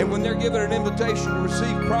 And when they're given an invitation to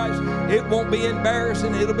receive Christ, it won't be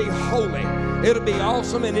embarrassing. It'll be holy. It'll be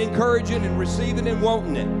awesome and encouraging and receiving and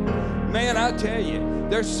wanting it. Man, I tell you,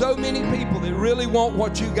 there's so many people that really want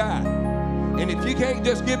what you got. And if you can't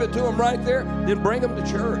just give it to them right there, then bring them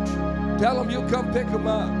to church. Tell them you'll come pick them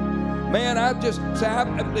up. Man, I just say,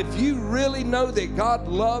 if you really know that God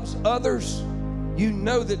loves others, you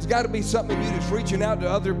know that it's got to be something you just reaching out to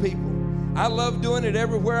other people. I love doing it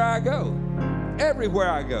everywhere I go. Everywhere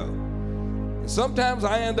I go. And sometimes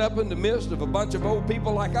I end up in the midst of a bunch of old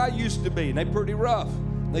people like I used to be, and they're pretty rough.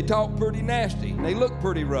 They talk pretty nasty, and they look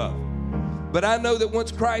pretty rough. But I know that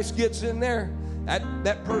once Christ gets in there,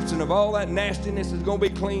 that person of all that nastiness is going to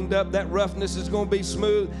be cleaned up. That roughness is going to be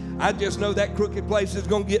smooth. I just know that crooked place is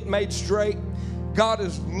going to get made straight. God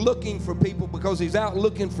is looking for people because he's out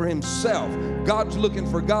looking for himself. God's looking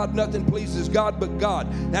for God. Nothing pleases God but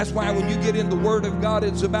God. That's why when you get in the Word of God,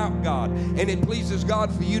 it's about God. And it pleases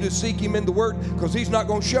God for you to seek him in the Word, because he's not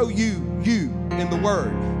going to show you in the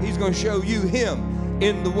Word. He's going to show you him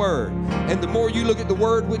in the Word. And the more you look at the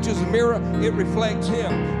Word, which is a mirror, it reflects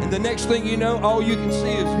him. And the next thing you know, all you can see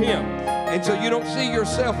is him. And so you don't see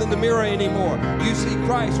yourself in the mirror anymore. You see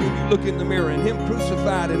Christ when you look in the mirror, and him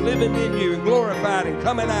crucified and living in you and glorified and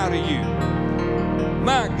coming out of you.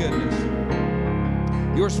 My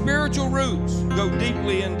goodness. Your spiritual roots go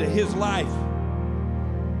deeply into his life.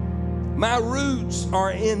 My roots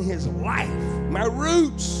are in his life. My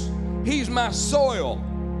roots. He's my soil.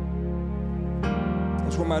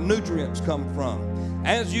 That's where my nutrients come from.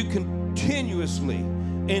 As you continuously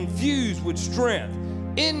infused with strength,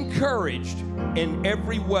 encouraged in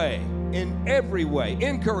every way,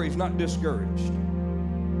 encouraged, not discouraged.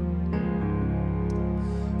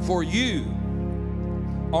 For you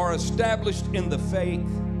are established in the faith.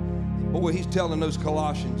 Boy, he's telling those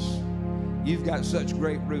Colossians, you've got such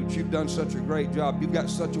great roots. You've done such a great job. You've got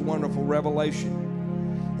such a wonderful revelation.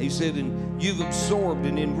 He said, and you've absorbed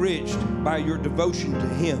and enriched by your devotion to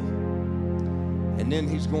him. And then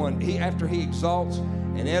he's going, after he exalts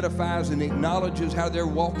and edifies and acknowledges how they're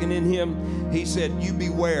walking in him, he said, you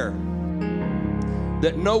beware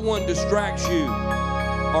that no one distracts you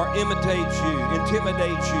or imitates you,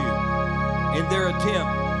 intimidates you in their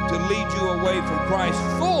attempt to lead you away from Christ's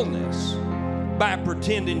fullness by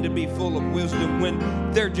pretending to be full of wisdom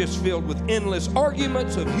when they're just filled with endless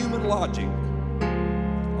arguments of human logic.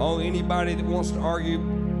 Oh, anybody that wants to argue,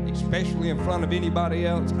 especially in front of anybody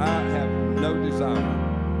else, I have no desire.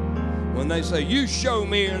 When they say, you show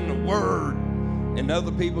me in the Word, and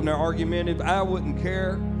other people and they're argumentative, I wouldn't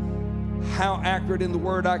care how accurate in the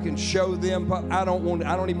Word I can show them. I don't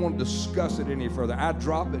even want to discuss it any further. I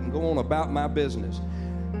drop it and go on about my business.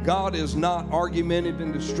 God is not argumentative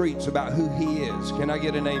in the streets about who he is. Can I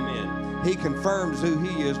get an amen? He confirms who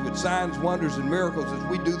he is with signs, wonders, and miracles as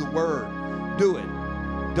we do the Word. Do it.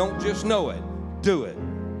 Don't just know it. Do it.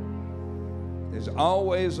 There's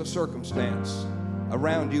always a circumstance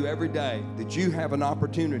around you every day that you have an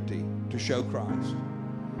opportunity to show Christ.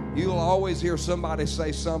 You'll always hear somebody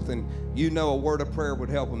say something, you know a word of prayer would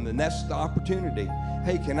help them, and that's the opportunity.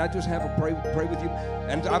 Hey, can I just have a pray with you?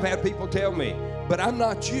 And I've had people tell me, but I'm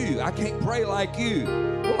not you. I can't pray like you.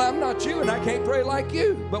 Well, I'm not you, and I can't pray like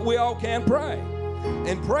you, but we all can pray.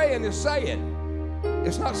 And praying is saying.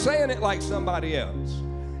 It's not saying it like somebody else.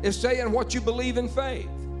 It's saying what you believe in faith.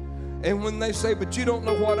 And when they say, but you don't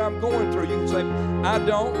know what I'm going through, you can say, I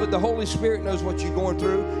don't, but the Holy Spirit knows what you're going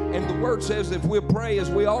through. And the Word says if we'll pray as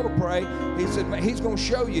we ought to pray, he said, he's going to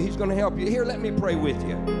show you. He's going to help you. Here, let me pray with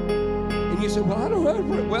you. And you say, well, I don't know how to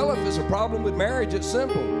pray. Well, if it's a problem with marriage, it's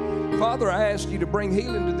simple. Father, I ask you to bring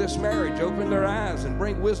healing to this marriage. Open their eyes and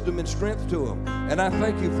bring wisdom and strength to them. And I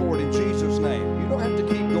thank you for it in Jesus' name. You don't have to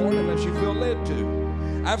keep going unless you feel led to.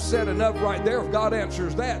 I've said enough right there. If God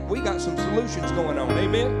answers that, we got some solutions going on.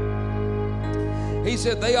 Amen? He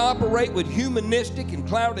said they operate with humanistic and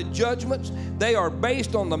clouded judgments. They are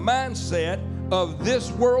based on the mindset of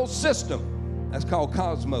this world system. That's called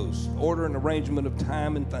cosmos, order and arrangement of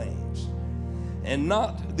time and things. And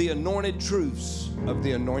not the anointed truths of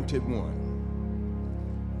the anointed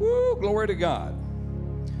one. Woo, glory to God.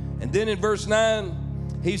 And then in verse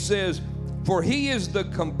 9, he says, for he is the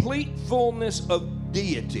complete fullness of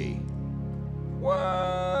deity.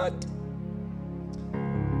 What?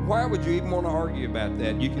 Why would you even want to argue about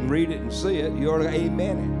that? You can read it and see it. You ought to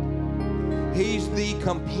amen He's the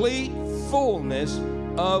complete fullness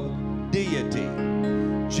of deity.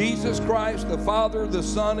 Jesus Christ, the Father, the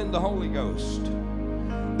Son, and the Holy Ghost.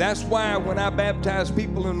 That's why when I baptize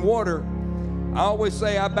people in water, I always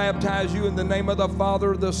say, I baptize you in the name of the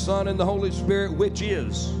Father, the Son, and the Holy Spirit, which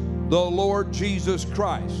is the Lord Jesus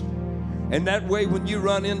Christ. And that way, when you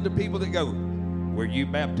run into people that go, were you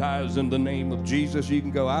baptized in the name of Jesus? You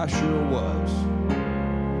can go, I sure was.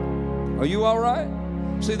 Are you all right?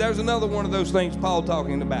 See, there's another one of those things Paul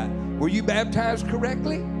talking about. Were you baptized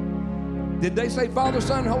correctly? Did they say Father,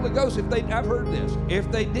 Son, Holy Ghost? I've heard this. If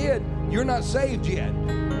they did, you're not saved yet.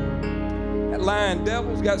 That lying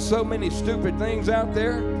devil's got so many stupid things out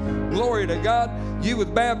there. Glory to God. You was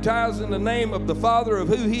baptized in the name of the Father, of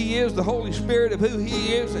who He is, the Holy Spirit of who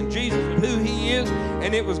He is, and Jesus of who He is,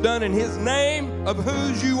 and it was done in His name of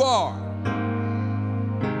whose you are.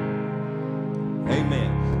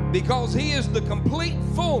 Amen. Because He is the complete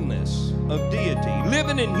fullness of deity,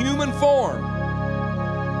 living in human form.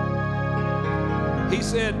 He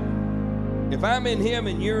said, if I'm in Him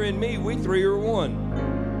and you're in me, we three are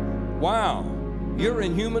one. Wow. You're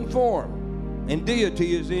in human form, and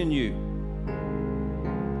deity is in you.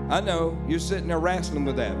 I know you're sitting there wrestling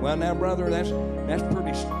with that. Well, now, brother, that's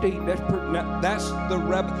pretty steep. That's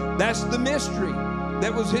the mystery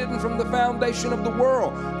that was hidden from the foundation of the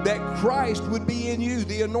world. That Christ would be in you,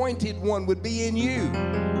 the Anointed One would be in you.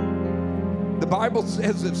 The Bible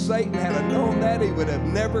says if Satan had known that, he would have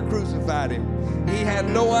never crucified Him. He had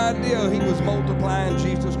no idea He was multiplying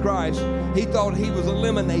Jesus Christ. He thought He was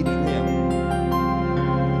eliminating Him.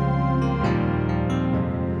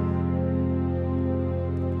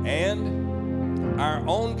 And our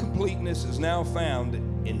own completeness is now found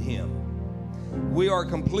in Him. We are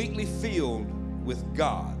completely filled with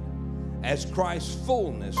God as Christ's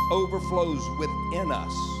fullness overflows within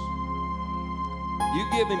us. You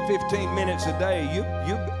give Him 15 minutes a day,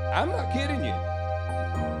 I'm not kidding you.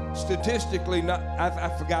 Statistically, I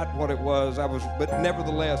forgot what it was, but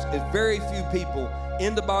nevertheless, it's very few people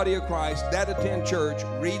in the body of Christ that attend church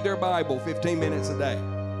read their Bible 15 minutes a day.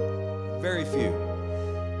 Very few.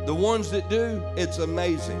 The ones that do, it's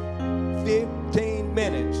amazing. 15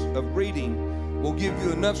 minutes of reading will give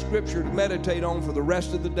you enough scripture to meditate on for the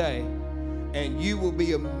rest of the day, and you will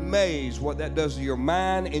be amazed what that does to your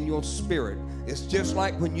mind and your spirit. It's just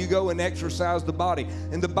like when you go and exercise the body.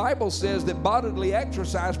 And the Bible says that bodily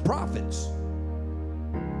exercise profits.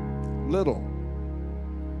 Little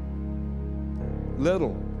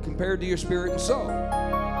compared to your spirit and soul.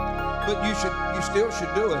 But you still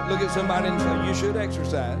should do it. Look at somebody and say, you should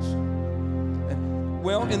exercise.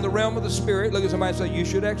 Well, in the realm of the spirit, look at somebody and say, you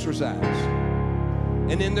should exercise.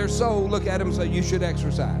 And in their soul, look at them and say, you should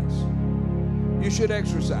exercise. You should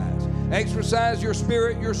exercise. Exercise your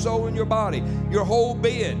spirit, your soul, and your body, your whole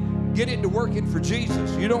being. Get it to working for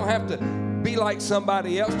Jesus. You don't have to be like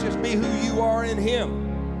somebody else. Just be who you are in Him.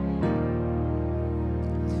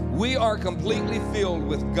 We are completely filled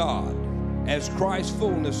with God as Christ's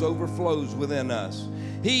fullness overflows within us.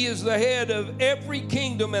 He is the head of every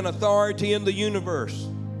kingdom and authority in the universe.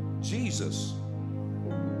 Jesus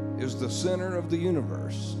is the center of the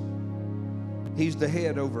universe. He's the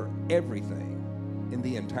head over everything in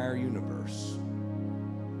the entire universe.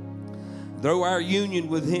 Through our union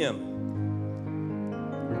with Him,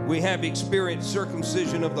 we have experienced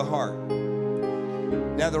circumcision of the heart.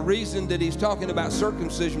 Now, the reason that He's talking about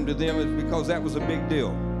circumcision to them is because that was a big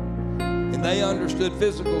deal. And they understood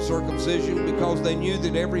physical circumcision because they knew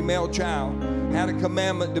that every male child had a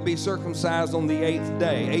commandment to be circumcised on the 8th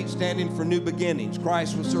day. 8 standing for new beginnings.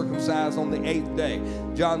 Christ was circumcised on the 8th day.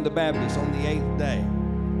 John the Baptist on the 8th day.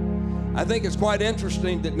 I think it's quite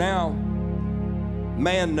interesting that now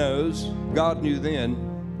man knows, God knew then,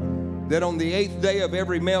 that on the 8th day of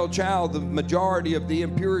every male child, the majority of the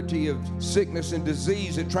impurity of sickness and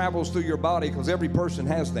disease, it travels through your body because every person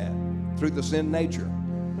has that through the sin nature.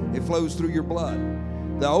 It flows through your blood.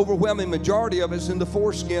 The overwhelming majority of it's in the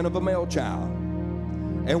foreskin of a male child.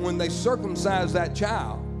 And when they circumcise that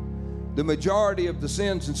child, the majority of the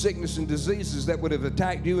sins and sickness and diseases that would have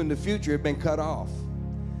attacked you in the future have been cut off.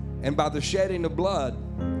 And by the shedding of blood,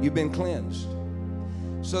 you've been cleansed.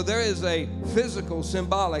 So there is a physical,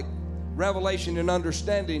 symbolic revelation and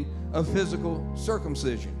understanding of physical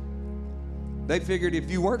circumcision. They figured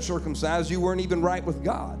if you weren't circumcised, you weren't even right with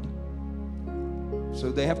God.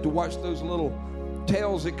 So they have to watch those little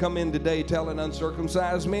tales that come in today telling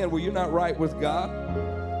uncircumcised men, well, you're not right with God.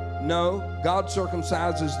 No, God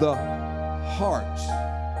circumcises the hearts.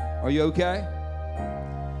 Are you okay?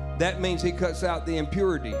 That means He cuts out the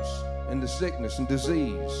impurities and the sickness and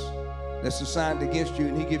disease that's assigned against you,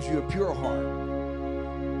 and He gives you a pure heart.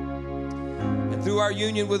 And through our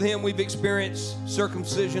union with him, we've experienced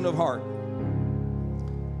circumcision of heart.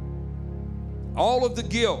 All of the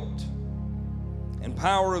guilt and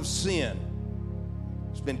power of sin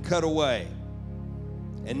has been cut away.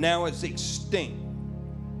 And now it's extinct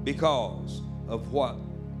because of what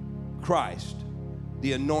Christ,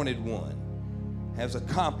 the Anointed One, has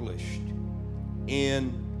accomplished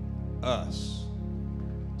in us.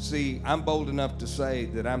 See, I'm bold enough to say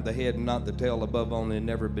that I'm the head and not the tail, above only and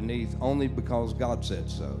never beneath, only because God said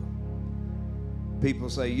so. People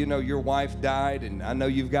say, you know, your wife died, and I know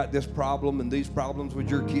you've got this problem and these problems with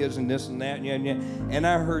your kids and this and that. And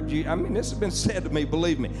I heard you, I mean, this has been said to me,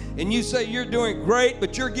 believe me. And you say you're doing great,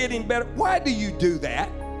 but you're getting better. Why do you do that?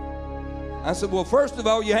 I said, well, first of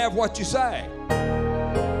all, you have what you say.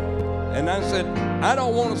 And I said, I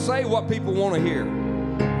don't want to say what people want to hear.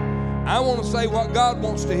 I want to say what God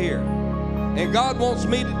wants to hear. And God wants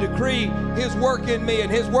me to decree his work in me.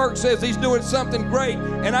 And his work says he's doing something great.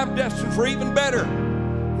 And I'm destined for even better.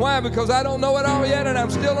 Why? Because I don't know it all yet, and I'm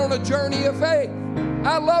still on a journey of faith.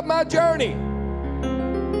 I love my journey.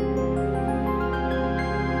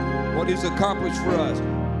 What he's accomplished for us.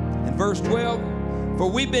 In verse 12, for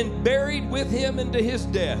we've been buried with him into his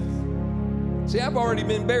death. See, I've already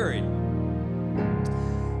been buried.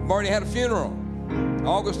 I've already had a funeral.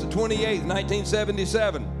 August the 28th,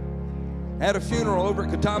 1977. Had a funeral over at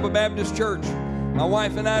Catawba Baptist Church. My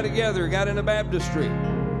wife and I together got in a baptistry.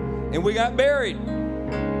 And we got buried.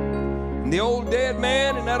 And the old dead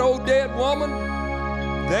man and that old dead woman,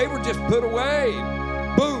 they were just put away.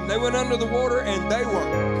 Boom, they went under the water and they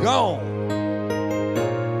were gone.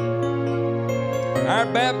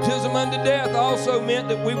 Our baptism unto death also meant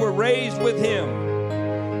that we were raised with him.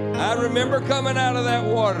 I remember coming out of that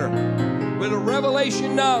water with a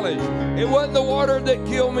revelation knowledge. It wasn't the water that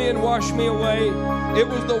killed me and washed me away. It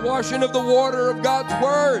was the washing of the water of God's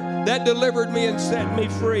word that delivered me and set me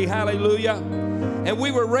free. Hallelujah. And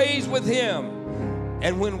we were raised with him.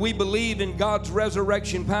 And when we believe in God's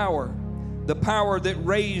resurrection power, the power that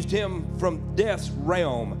raised him from death's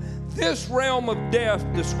realm, this realm of death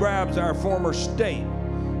describes our former state,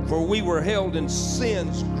 for we were held in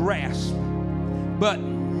sin's grasp. But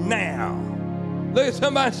now, look at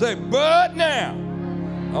somebody say, but now.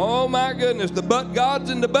 Oh my goodness, the but gods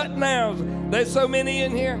and the but nows. There's so many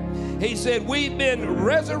in here. He said, we've been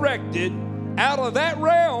resurrected out of that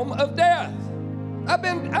realm of death.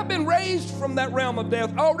 I've been raised from that realm of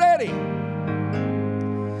death already.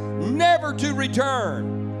 Never to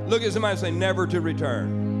return. Look at somebody say, never to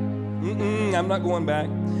return. I'm not going back.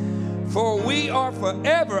 For we are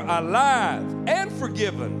forever alive and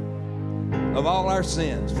forgiven of all our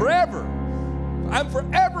sins. Forever. I'm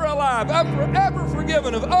forever alive. I'm forever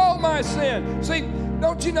forgiven of all my sin. See,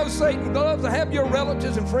 don't you know Satan loves to have your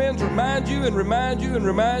relatives and friends remind you and remind you and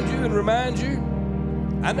remind you and remind you?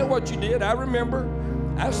 I know what you did. I remember.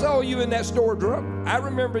 I saw you in that store drunk. I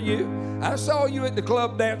remember you. I saw you at the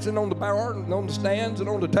club dancing on the bar and on the stands and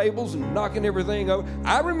on the tables and knocking everything over.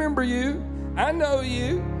 I remember you. I know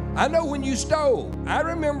you. I know when you stole. I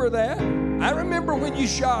remember that. I remember when you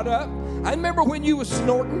shot up. I remember when you was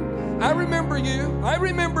snorting. I remember you. I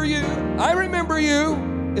remember you. I remember you.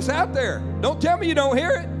 It's out there. Don't tell me you don't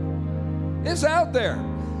hear it. It's out there.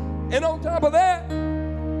 And on top of that,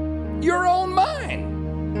 your own mind.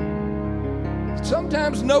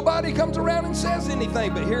 Sometimes nobody comes around and says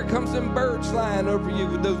anything, but here comes them birds flying over you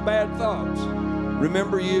with those bad thoughts.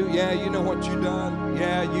 Remember you? Yeah, you know what you done.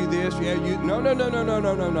 Yeah, you this. Yeah, you. No.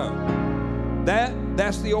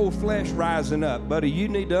 That's the old flesh rising up. Buddy, you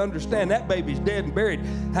need to understand that baby's dead and buried.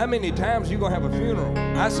 How many times are you going to have a funeral?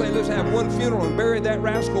 I say let's have one funeral and bury that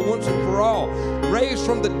rascal once and for all. Raised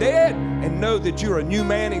from the dead and know that you're a new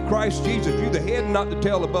man in Christ Jesus. You're the head and not the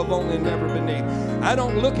tail, above only and never beneath. I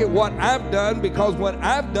don't look at what I've done, because what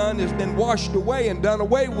I've done has been washed away and done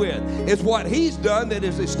away with. It's what he's done that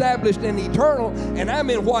is established and eternal, and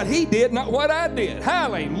I'm in what he did, not what I did.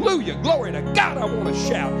 Hallelujah. Glory to God. I want to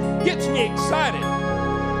shout. Gets me excited.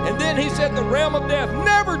 And then he said the realm of death,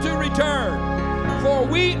 never to return. For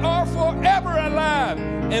we are forever alive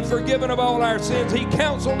and forgiven of all our sins. He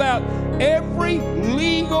counseled out every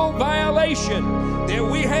legal violation that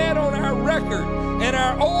we had on our record and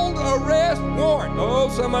our old arrest warrant. Oh,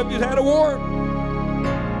 some of you had a warrant.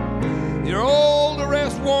 Your old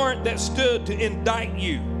arrest warrant that stood to indict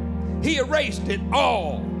you. He erased it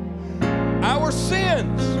all. Our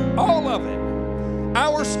sins, all of it.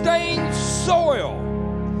 Our stained soil.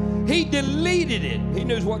 He deleted it. He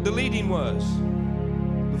knows what deleting was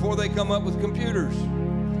before they come up with computers.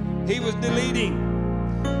 He was deleting.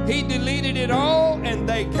 He deleted it all, and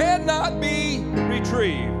they cannot be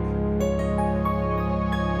retrieved.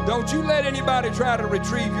 Don't you let anybody try to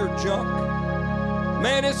retrieve your junk.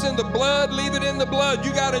 Man, it's in the blood. Leave it in the blood.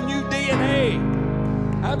 You got a new DNA.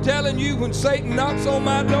 I'm telling you, when Satan knocks on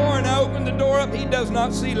my door and I open the door up, he does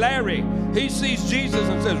not see Larry. He sees Jesus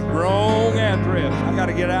and says, wrong address. I got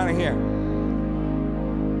to get out of here.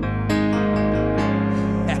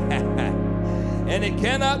 And it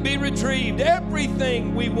cannot be retrieved.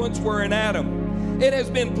 Everything we once were in Adam, it has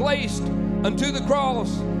been placed unto the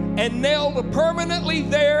cross and nailed permanently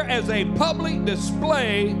there as a public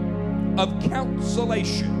display of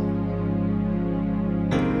consolation.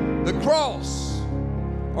 The cross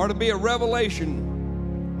are to be a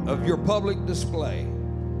revelation of your public display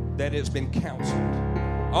that has been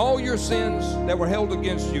counseled. All your sins that were held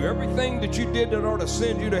against you, everything that you did in order to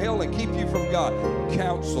send you to hell and keep you from God,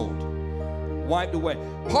 counseled, wiped away.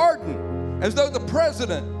 Pardon, as though the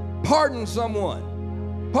president pardoned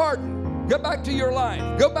someone. Pardon. Go back to your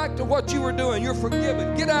life. Go back to what you were doing. You're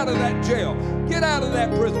forgiven. Get out of that jail. Get out of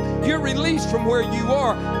that prison. You're released from where you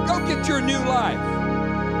are. Go get your new life.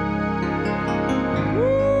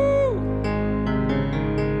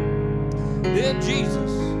 Then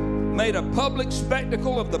Jesus made a public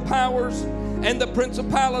spectacle of the powers and the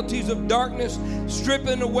principalities of darkness,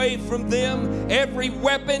 stripping away from them every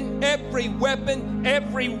weapon,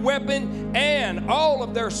 and all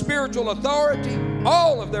of their spiritual authority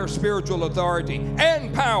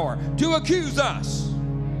and power to accuse us.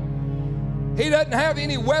 He doesn't have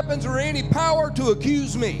any weapons or any power to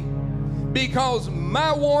accuse me because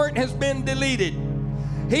my warrant has been deleted.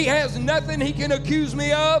 He has nothing he can accuse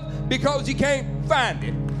me of because he can't find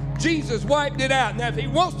it. Jesus wiped it out. Now, if he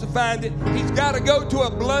wants to find it, he's got to go to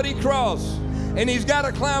a bloody cross. And he's got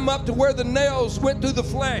to climb up to where the nails went through the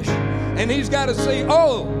flesh. And he's got to see,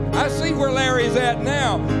 oh, I see where Larry's at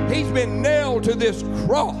now. He's been nailed to this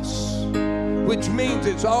cross, which means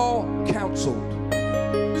it's all counseled.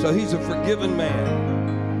 So he's a forgiven man.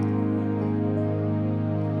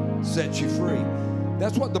 Sets you free.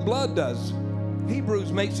 That's what the blood does.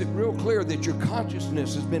 Hebrews makes it real clear that your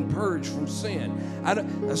consciousness has been purged from sin.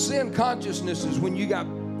 A sin consciousness is when you got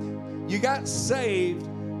saved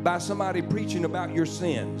by somebody preaching about your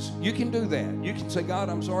sins. You can do that. You can say, God,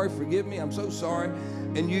 I'm sorry, forgive me, I'm so sorry.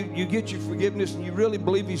 And you get your forgiveness and you really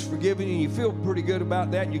believe he's forgiven you and you feel pretty good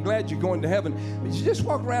about that and you're glad you're going to heaven. But you just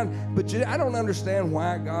walk around, I don't understand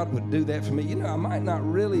why God would do that for me. You know, I might not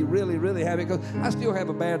really have it because I still have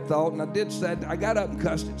a bad thought. And I got up and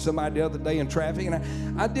cussed at somebody the other day in traffic.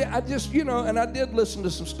 And I did listen to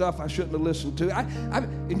some stuff I shouldn't have listened to.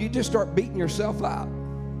 And you just start beating yourself up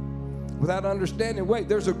without understanding, wait,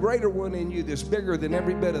 there's a greater one in you that's bigger than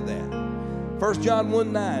every bit of that. 1 John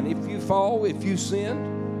 1:9, if you fall, if you sin,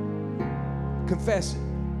 confess it.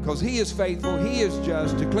 Because he is faithful, he is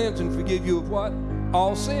just to cleanse and forgive you of what?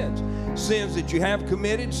 All sins. Sins that you have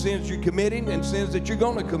committed, sins you're committing, and sins that you're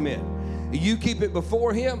going to commit. You keep it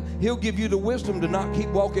before him, he'll give you the wisdom to not keep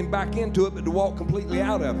walking back into it, but to walk completely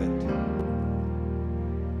out of it.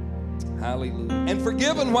 Hallelujah. And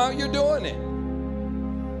forgiven while you're doing it.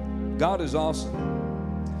 God is awesome.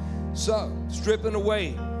 So, stripping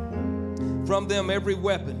away from them every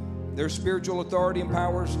weapon, their spiritual authority and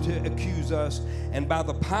powers to accuse us, and by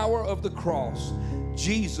the power of the cross,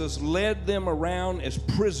 Jesus led them around as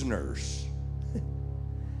prisoners.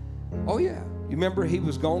 Oh yeah, you remember he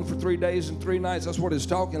was gone for 3 days and 3 nights. That's what it's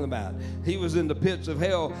talking about. He was in the pits of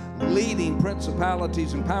hell leading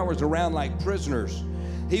principalities and powers around like prisoners.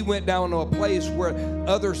 He went down to a place where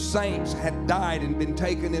other saints had died and been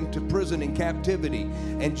taken into prison in captivity.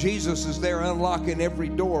 And Jesus is there unlocking every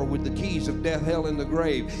door with the keys of death, hell, and the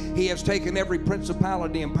grave. He has taken every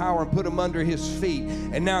principality and power and put them under his feet.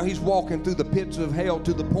 And now he's walking through the pits of hell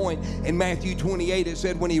to the point in Matthew 28, it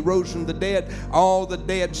said when he rose from the dead, all the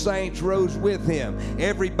dead saints rose with him.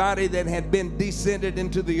 Everybody that had been descended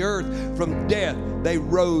into the earth from death, they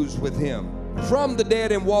rose with him. From the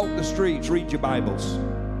dead and walked the streets. Read your Bibles.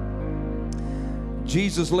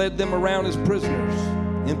 Jesus led them around as prisoners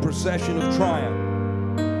in procession of triumph.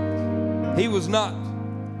 He was not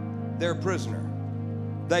their prisoner.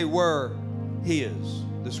 They were his,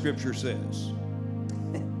 the scripture says.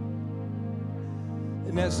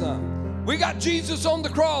 Isn't that something? We got Jesus on the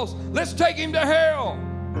cross. Let's take him to hell.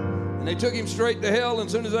 And they took him straight to hell. And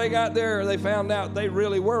as soon as they got there, they found out they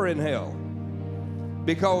really were in hell.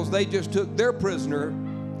 Because they just took their prisoner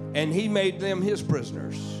and he made them his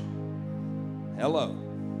prisoners. Hello.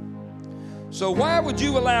 So why would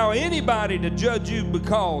you allow anybody to judge you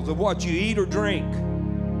because of what you eat or drink?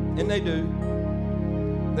 And they do.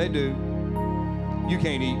 They do. You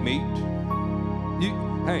can't eat meat.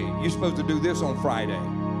 Hey, you're supposed to do this on Friday.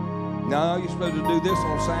 No, you're supposed to do this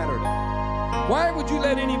on Saturday. Why would you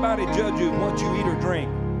let anybody judge you what you eat or drink,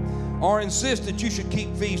 or insist that you should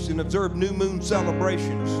keep feasts and observe new moon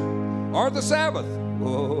celebrations, or the Sabbath?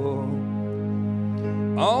 Whoa.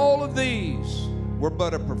 All of these were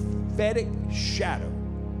but a prophetic shadow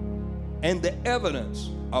and the evidence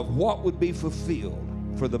of what would be fulfilled,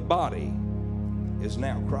 for the body is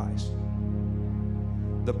now Christ.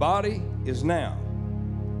 The body is now.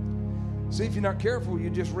 See, if you're not careful, you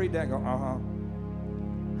just read that and go, uh-huh.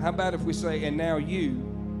 How about if we say, and now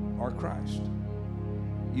you are Christ?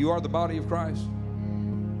 You are the body of Christ.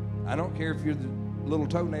 I don't care if you're the little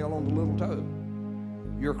toenail on the little toe.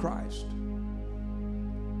 You're Christ.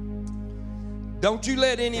 Don't you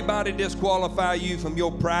let anybody disqualify you from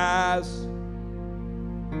your prize.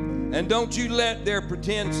 And don't you let their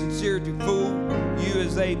pretend sincerity fool you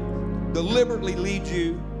as they deliberately lead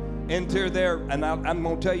you into their, and I'm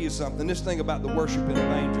going to tell you something, this thing about the worshiping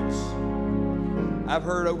of angels. I've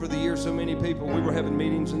heard over the years so many people, we were having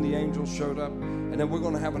meetings and the angels showed up, and then we're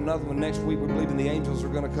going to have another one next week. We're believing the angels are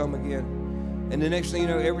going to come again. And the next thing you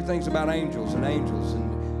know, everything's about angels and angels.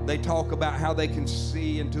 And they talk about how they can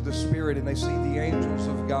see into the spirit and they see the angels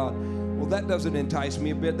of God. Well, that doesn't entice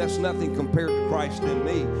me a bit. That's nothing compared to Christ in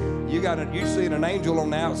me. You seeing an angel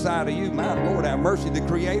on the outside of you. My Lord, have mercy. The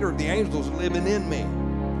creator of the angels living in me.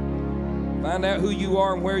 Find out who you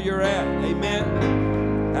are and where you're at.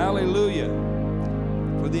 Amen. Hallelujah.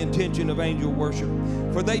 For the intention of angel worship.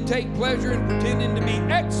 For they take pleasure in pretending to be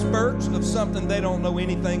experts of something they don't know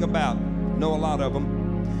anything about. Know a lot of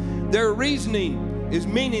them. Their reasoning is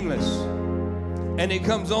meaningless, and it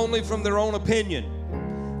comes only from their own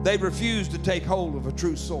opinion. They refuse to take hold of a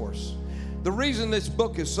true source. The reason this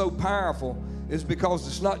book is so powerful is because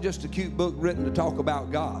it's not just a cute book written to talk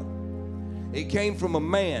about God. It came from a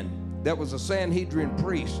man that was a Sanhedrin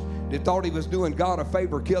priest that thought he was doing God a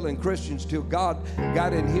favor killing Christians, till God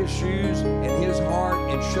got in his shoes and his heart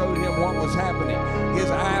and showed him what was happening. His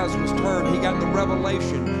eyes was turned. He got the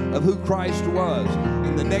revelation of who Christ was.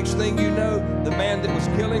 And the next thing you know, the man that was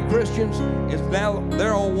killing Christians is now,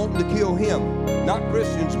 they're all wanting to kill him. Not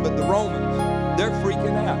Christians, but the Romans. They're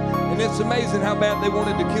freaking out. And it's amazing how bad they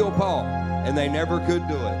wanted to kill Paul, and they never could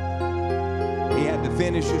do it. He had to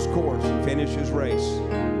finish his course and finish his race.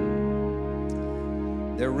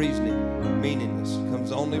 Their reasoning, meaningless,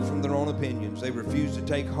 comes only from their own opinions. They refuse to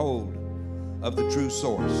take hold of the true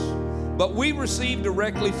source. But we receive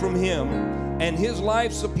directly from him, and his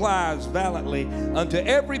life supplies valiantly unto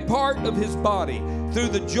every part of his body through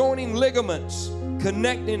the joining ligaments,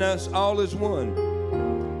 connecting us all as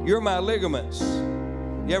one. You're my ligaments.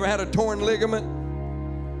 You ever had a torn ligament?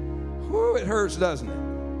 Whew, it hurts, doesn't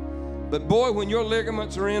it? But boy, when your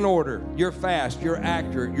ligaments are in order, you're fast, you're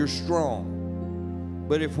accurate, you're strong.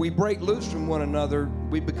 But if we break loose from one another,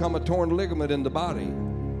 we become a torn ligament in the body.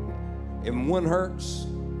 If one hurts,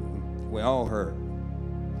 we all hurt.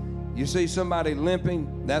 You see somebody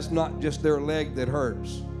limping, that's not just their leg that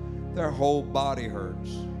hurts. Their whole body hurts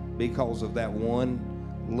because of that one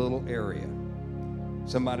little area.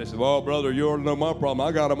 Somebody said, "Oh, brother, you already know my problem.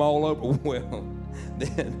 I got them all over." Well,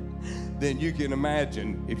 then you can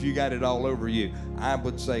imagine if you got it all over you. I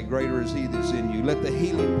would say, greater is he that's in you. Let the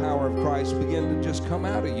healing power of Christ begin to just come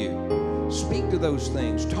out of you. Speak to those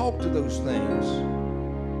things. Talk to those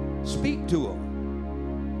things. Speak to them.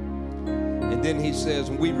 And then he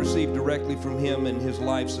says, we receive directly from him, and his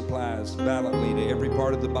life supplies valiantly to every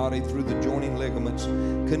part of the body through the joining ligaments,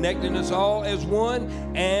 connecting us all as one.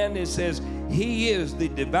 And it says, he is the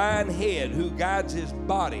divine head who guides his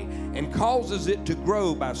body and causes it to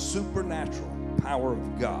grow by supernatural power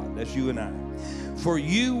of God. That's you and I. For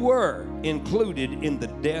you were included in the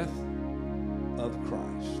death of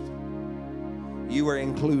Christ. You were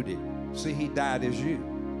included. See, he died as you.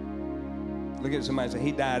 Look at somebody and say,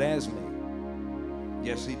 he died as me.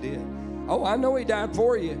 Yes, he did. Oh, I know he died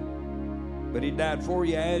for you, but he died for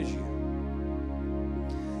you as you,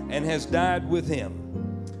 and has died with him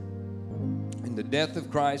in the death of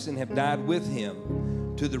Christ, and have died with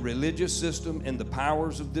him to the religious system and the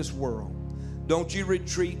powers of this world. Don't you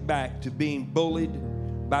retreat back to being bullied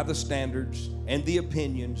by the standards and the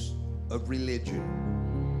opinions of religion.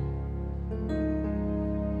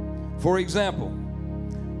 For example,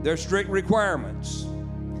 there are strict requirements.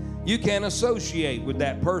 You can't associate with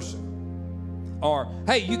that person. Or,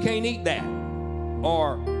 hey, you can't eat that.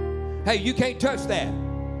 Or, hey, you can't touch that.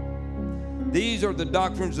 These are the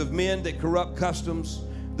doctrines of men that corrupt customs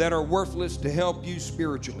that are worthless to help you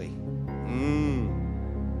spiritually.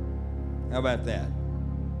 How about that?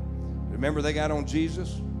 Remember they got on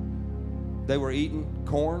Jesus? They were eating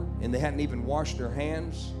corn and they hadn't even washed their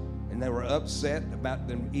hands and they were upset about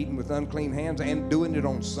them eating with unclean hands and doing it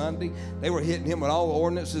on Sunday. They were hitting him with all the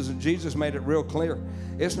ordinances, and Jesus made it real clear.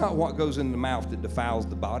 It's not what goes in the mouth that defiles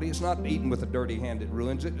the body. It's not eating with a dirty hand that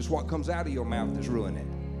ruins it. It's what comes out of your mouth that's ruining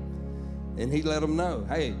it. And he let them know,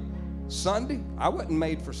 hey, Sunday, I wasn't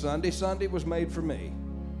made for Sunday. Sunday was made for me.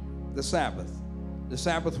 The Sabbath. The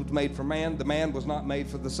Sabbath was made for man. The man was not made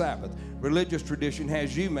for the Sabbath. Religious tradition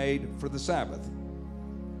has you made for the Sabbath.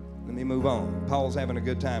 Let me move on. Paul's having a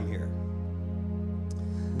good time here.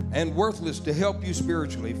 And worthless to help you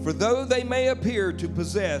spiritually, for though they may appear to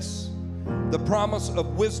possess the promise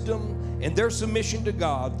of wisdom and their submission to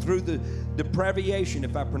God through the depravation,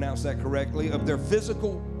 if I pronounce that correctly, of their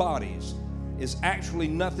physical bodies, is actually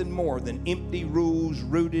nothing more than empty rules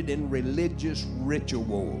rooted in religious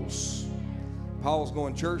rituals. Paul's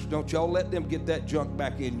going, church, don't y'all let them get that junk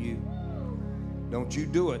back in you. Don't you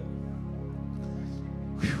do it.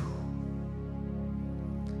 Whew.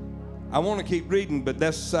 I want to keep reading, but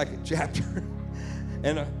that's the second chapter.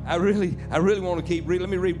 And I really want to keep reading. Let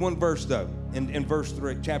me read one verse, though, in verse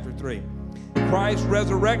 3, chapter 3. Christ's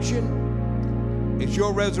resurrection is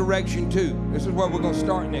your resurrection, too. This is where we're going to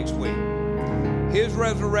start next week. His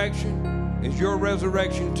resurrection is your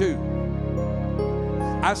resurrection, too.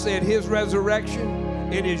 I said his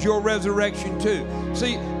resurrection, it is your resurrection too.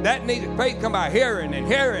 See, that needs faith come by hearing and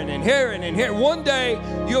hearing and hearing and hearing. One day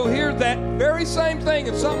you'll hear that very same thing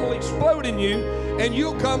and something will explode in you, and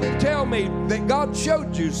you'll come and tell me that God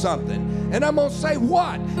showed you something. And I'm going to say,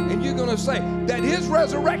 what? And you're going to say, that his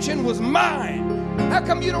resurrection was mine. How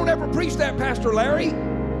come you don't ever preach that, Pastor Larry?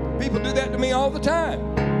 People do that to me all the time.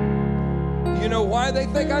 You know why they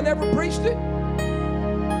think I never preached it?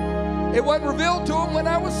 It wasn't revealed to them when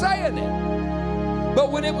I was saying it.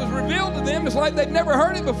 But when it was revealed to them, it's like they'd never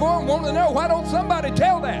heard it before and want to know, why don't somebody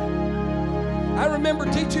tell that? I remember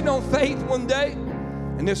teaching on faith one day,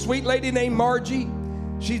 and this sweet lady named Margie,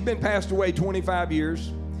 she's been passed away 25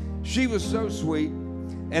 years. She was so sweet,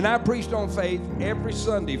 and I preached on faith every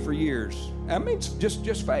Sunday for years. I mean,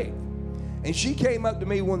 just faith. And she came up to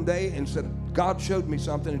me one day and said, God showed me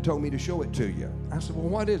something and told me to show it to you. I said, well,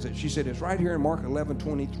 what is it? She said, it's right here in Mark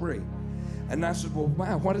 11:23. And I said, well,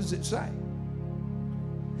 wow, what does it say?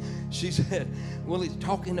 She said, well, it's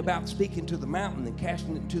talking about speaking to the mountain and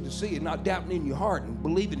casting it into the sea and not doubting in your heart and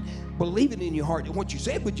believing in your heart that what you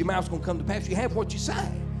said with your mouth is going to come to pass. You have what you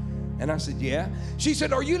say. And I said, yeah. She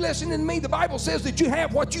said, are you listening to me? The Bible says that you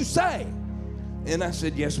have what you say. And I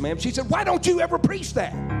said, yes, ma'am. She said, why don't you ever preach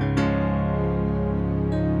that?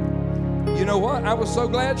 You know what? I was so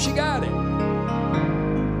glad she got it.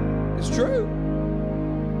 It's true.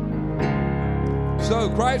 So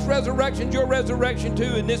Christ's resurrection is your resurrection too,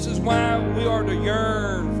 and this is why we are to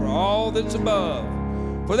yearn for all that's above.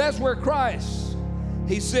 For that's where Christ,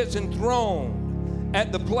 he sits enthroned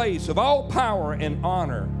at the place of all power and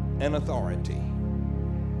honor and authority.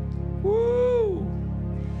 Woo!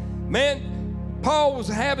 Man, Paul was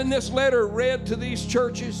having this letter read to these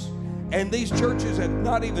churches, and these churches had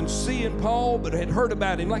not even seen Paul, but had heard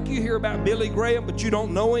about him. Like you hear about Billy Graham, but you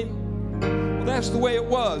don't know him. Well, that's the way it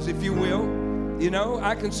was, if you will. You know,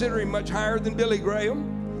 I consider him much higher than Billy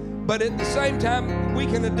Graham. But at the same time, we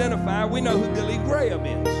can identify, we know who Billy Graham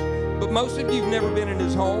is. But most of you have never been in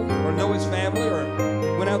his home or know his family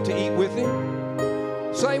or went out to eat with him.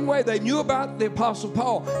 Same way, they knew about the Apostle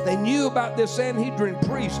Paul. They knew about this Sanhedrin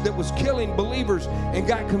priest that was killing believers and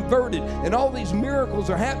got converted. And all these miracles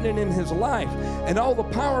are happening in his life. And all the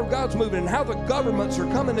power of God's moving, and how the governments are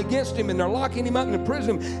coming against him and they're locking him up in the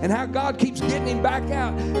prison, and how God keeps getting him back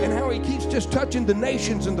out, and how he keeps just touching the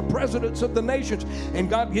nations and the presidents of the nations. And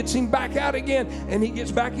God gets him back out again, and he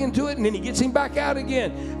gets back into it, and then he gets him back out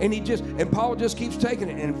again. And Paul just keeps taking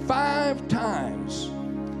it. And 5 times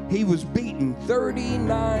he was beaten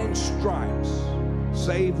 39 stripes,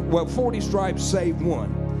 40 stripes save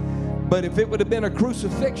 1. But if it would have been a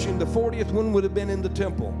crucifixion, the 40th one would have been in the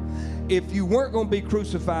temple. If you weren't going to be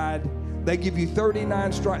crucified, they give you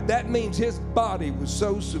 39 stripes. That means his body was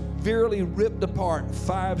so severely ripped apart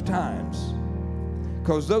 5 times,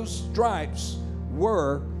 because those stripes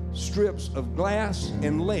were strips of glass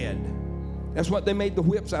and lead. That's what they made the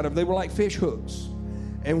whips out of. They were like fish hooks.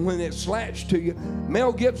 And when it slashed to you,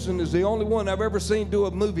 Mel Gibson is the only one I've ever seen do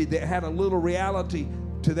a movie that had a little reality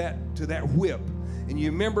to that whip. And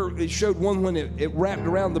you remember it showed one when it wrapped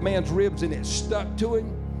around the man's ribs and it stuck to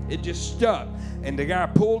him. It just stuck. And the guy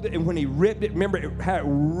pulled it, and when he ripped it, remember how it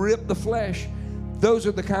ripped the flesh? Those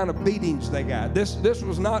are the kind of beatings they got. This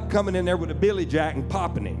was not coming in there with a billy jack and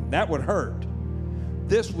popping him. That would hurt.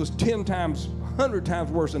 This was 10 times, 100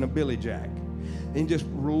 times worse than a billy jack. And just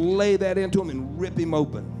lay that into him and rip him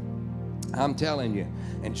open. I'm telling you.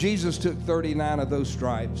 And Jesus took 39 of those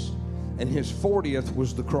stripes, and his 40th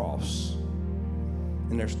was the cross.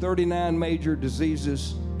 And there's 39 major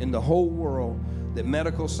diseases in the whole world that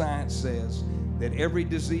medical science says that every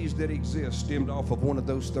disease that exists stemmed off of one of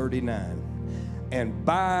those 39. And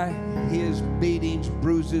by his beatings,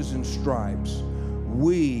 bruises, and stripes,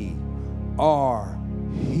 we are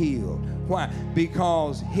healed. Why?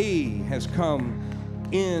 Because he has come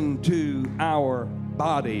into our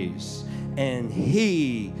bodies, and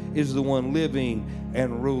he is the one living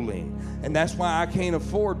and ruling. And that's why I can't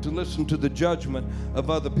afford to listen to the judgment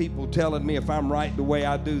of other people telling me if I'm right the way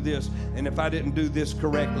I do this, and if I didn't do this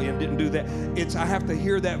correctly and didn't do that. I have to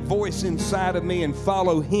hear that voice inside of me and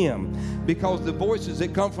follow him, because the voices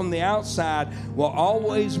that come from the outside will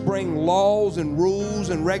always bring laws and rules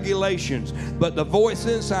and regulations. But the voice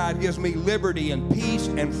inside gives me liberty and peace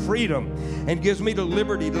and freedom, and gives me the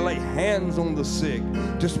liberty to lay hands on the sick,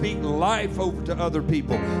 to speak life over to other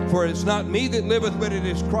people. For it's not me that liveth, but it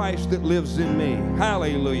is Christ that lives in me.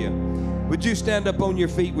 Hallelujah. Would you stand up on your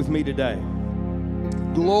feet with me today?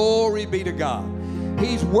 Glory be to God.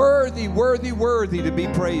 He's worthy, worthy, worthy to be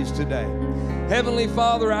praised today. Heavenly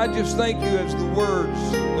Father, I just thank you as the words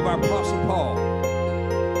of our Apostle Paul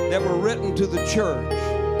that were written to the church,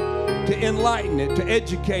 to enlighten it, to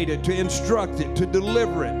educate it, to instruct it, to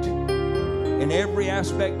deliver it in every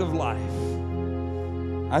aspect of life.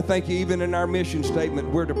 I thank you even in our mission statement,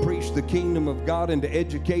 we're to preach the kingdom of God and to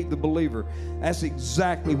educate the believer. That's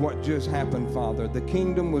exactly what just happened, Father. The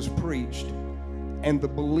kingdom was preached, and the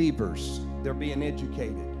believers, they're being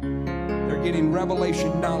educated. They're getting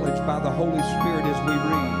revelation knowledge by the Holy Spirit as we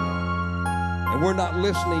read. And we're not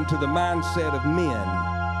listening to the mindset of men,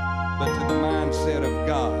 but to the mindset of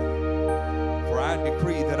God. For I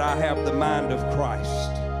decree that I have the mind of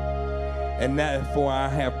Christ. And therefore I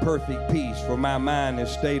have perfect peace, for my mind is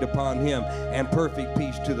stayed upon him, and perfect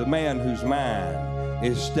peace to the man whose mind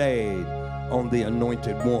is stayed on the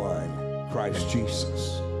anointed one, Christ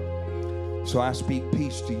Jesus. So I speak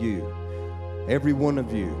peace to you, every one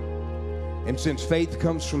of you. And since faith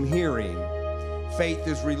comes from hearing, faith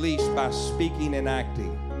is released by speaking and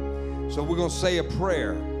acting. So we're going to say a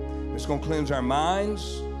prayer. It's going to cleanse our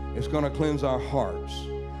minds. It's going to cleanse our hearts.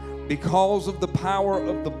 Because of the power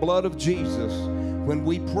of the blood of Jesus, when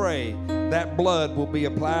we pray, that blood will be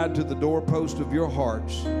applied to the doorpost of your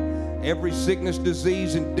hearts. Every sickness,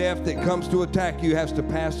 disease, and death that comes to attack you has to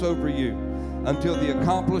pass over you until the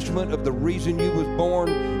accomplishment of the reason you was born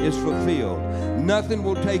is fulfilled. Nothing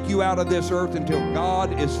will take you out of this earth until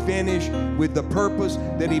God is finished with the purpose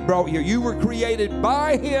that he brought you. You were created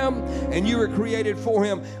by him, and you were created for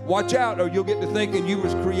him. Watch out, or you'll get to thinking you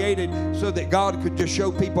was created so that God could just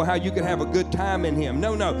show people how you can have a good time in him.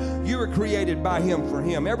 No, no. You were created by him for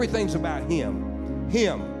him. Everything's about him.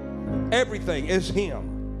 Him. Everything is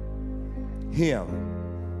him. Him.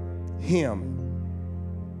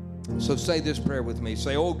 So say this prayer with me.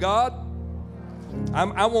 Say, oh God,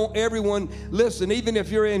 I want everyone, listen, even if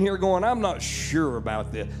you're in here going, I'm not sure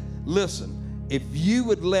about this. Listen, if you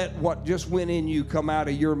would let what just went in you come out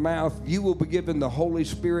of your mouth, you will be given the Holy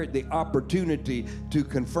Spirit the opportunity to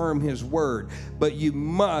confirm his word. But you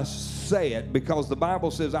must say it, because the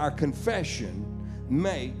Bible says our confession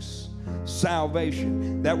makes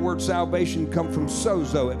salvation. That word salvation comes from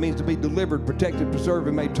sozo. It means to be delivered, protected, preserved,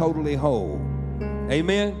 and made totally whole.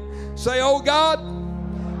 Amen. Say, oh God,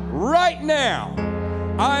 right now,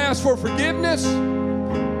 I ask for forgiveness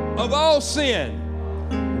of all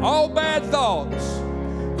sin, all bad thoughts.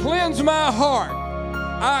 Cleanse my heart.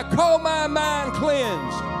 I call my mind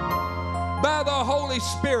cleansed by the Holy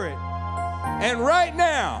Spirit. And right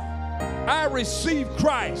now, I receive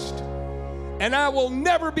Christ, and I will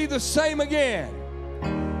never be the same again.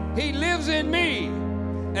 He lives in me,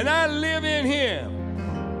 and I live in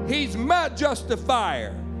him. He's my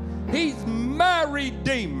justifier. He's my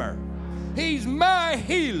redeemer. He's my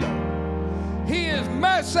healer. He is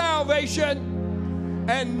my salvation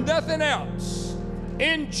and nothing else.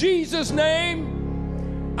 In Jesus'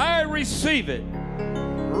 name, I receive it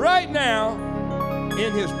right now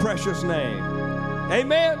in his precious name.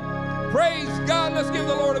 Amen. Praise God. Let's give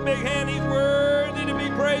the Lord a big hand. He's worthy to be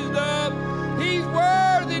praised of. He's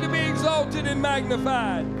worthy to be exalted and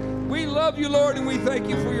magnified. We love you, Lord, and we thank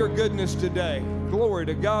you for your goodness today. Glory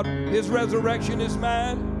to God. His resurrection is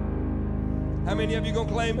mine. How many of you going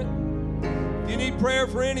to claim it? If you need prayer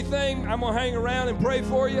for anything, I'm going to hang around and pray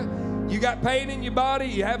for you. You got pain in your body,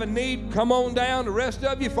 you have a need, come on down. The rest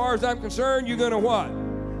of you, as far as I'm concerned, you're going to what?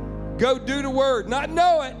 Go do the word. Not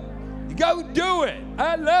know it. Go do it.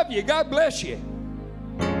 I love you. God bless you.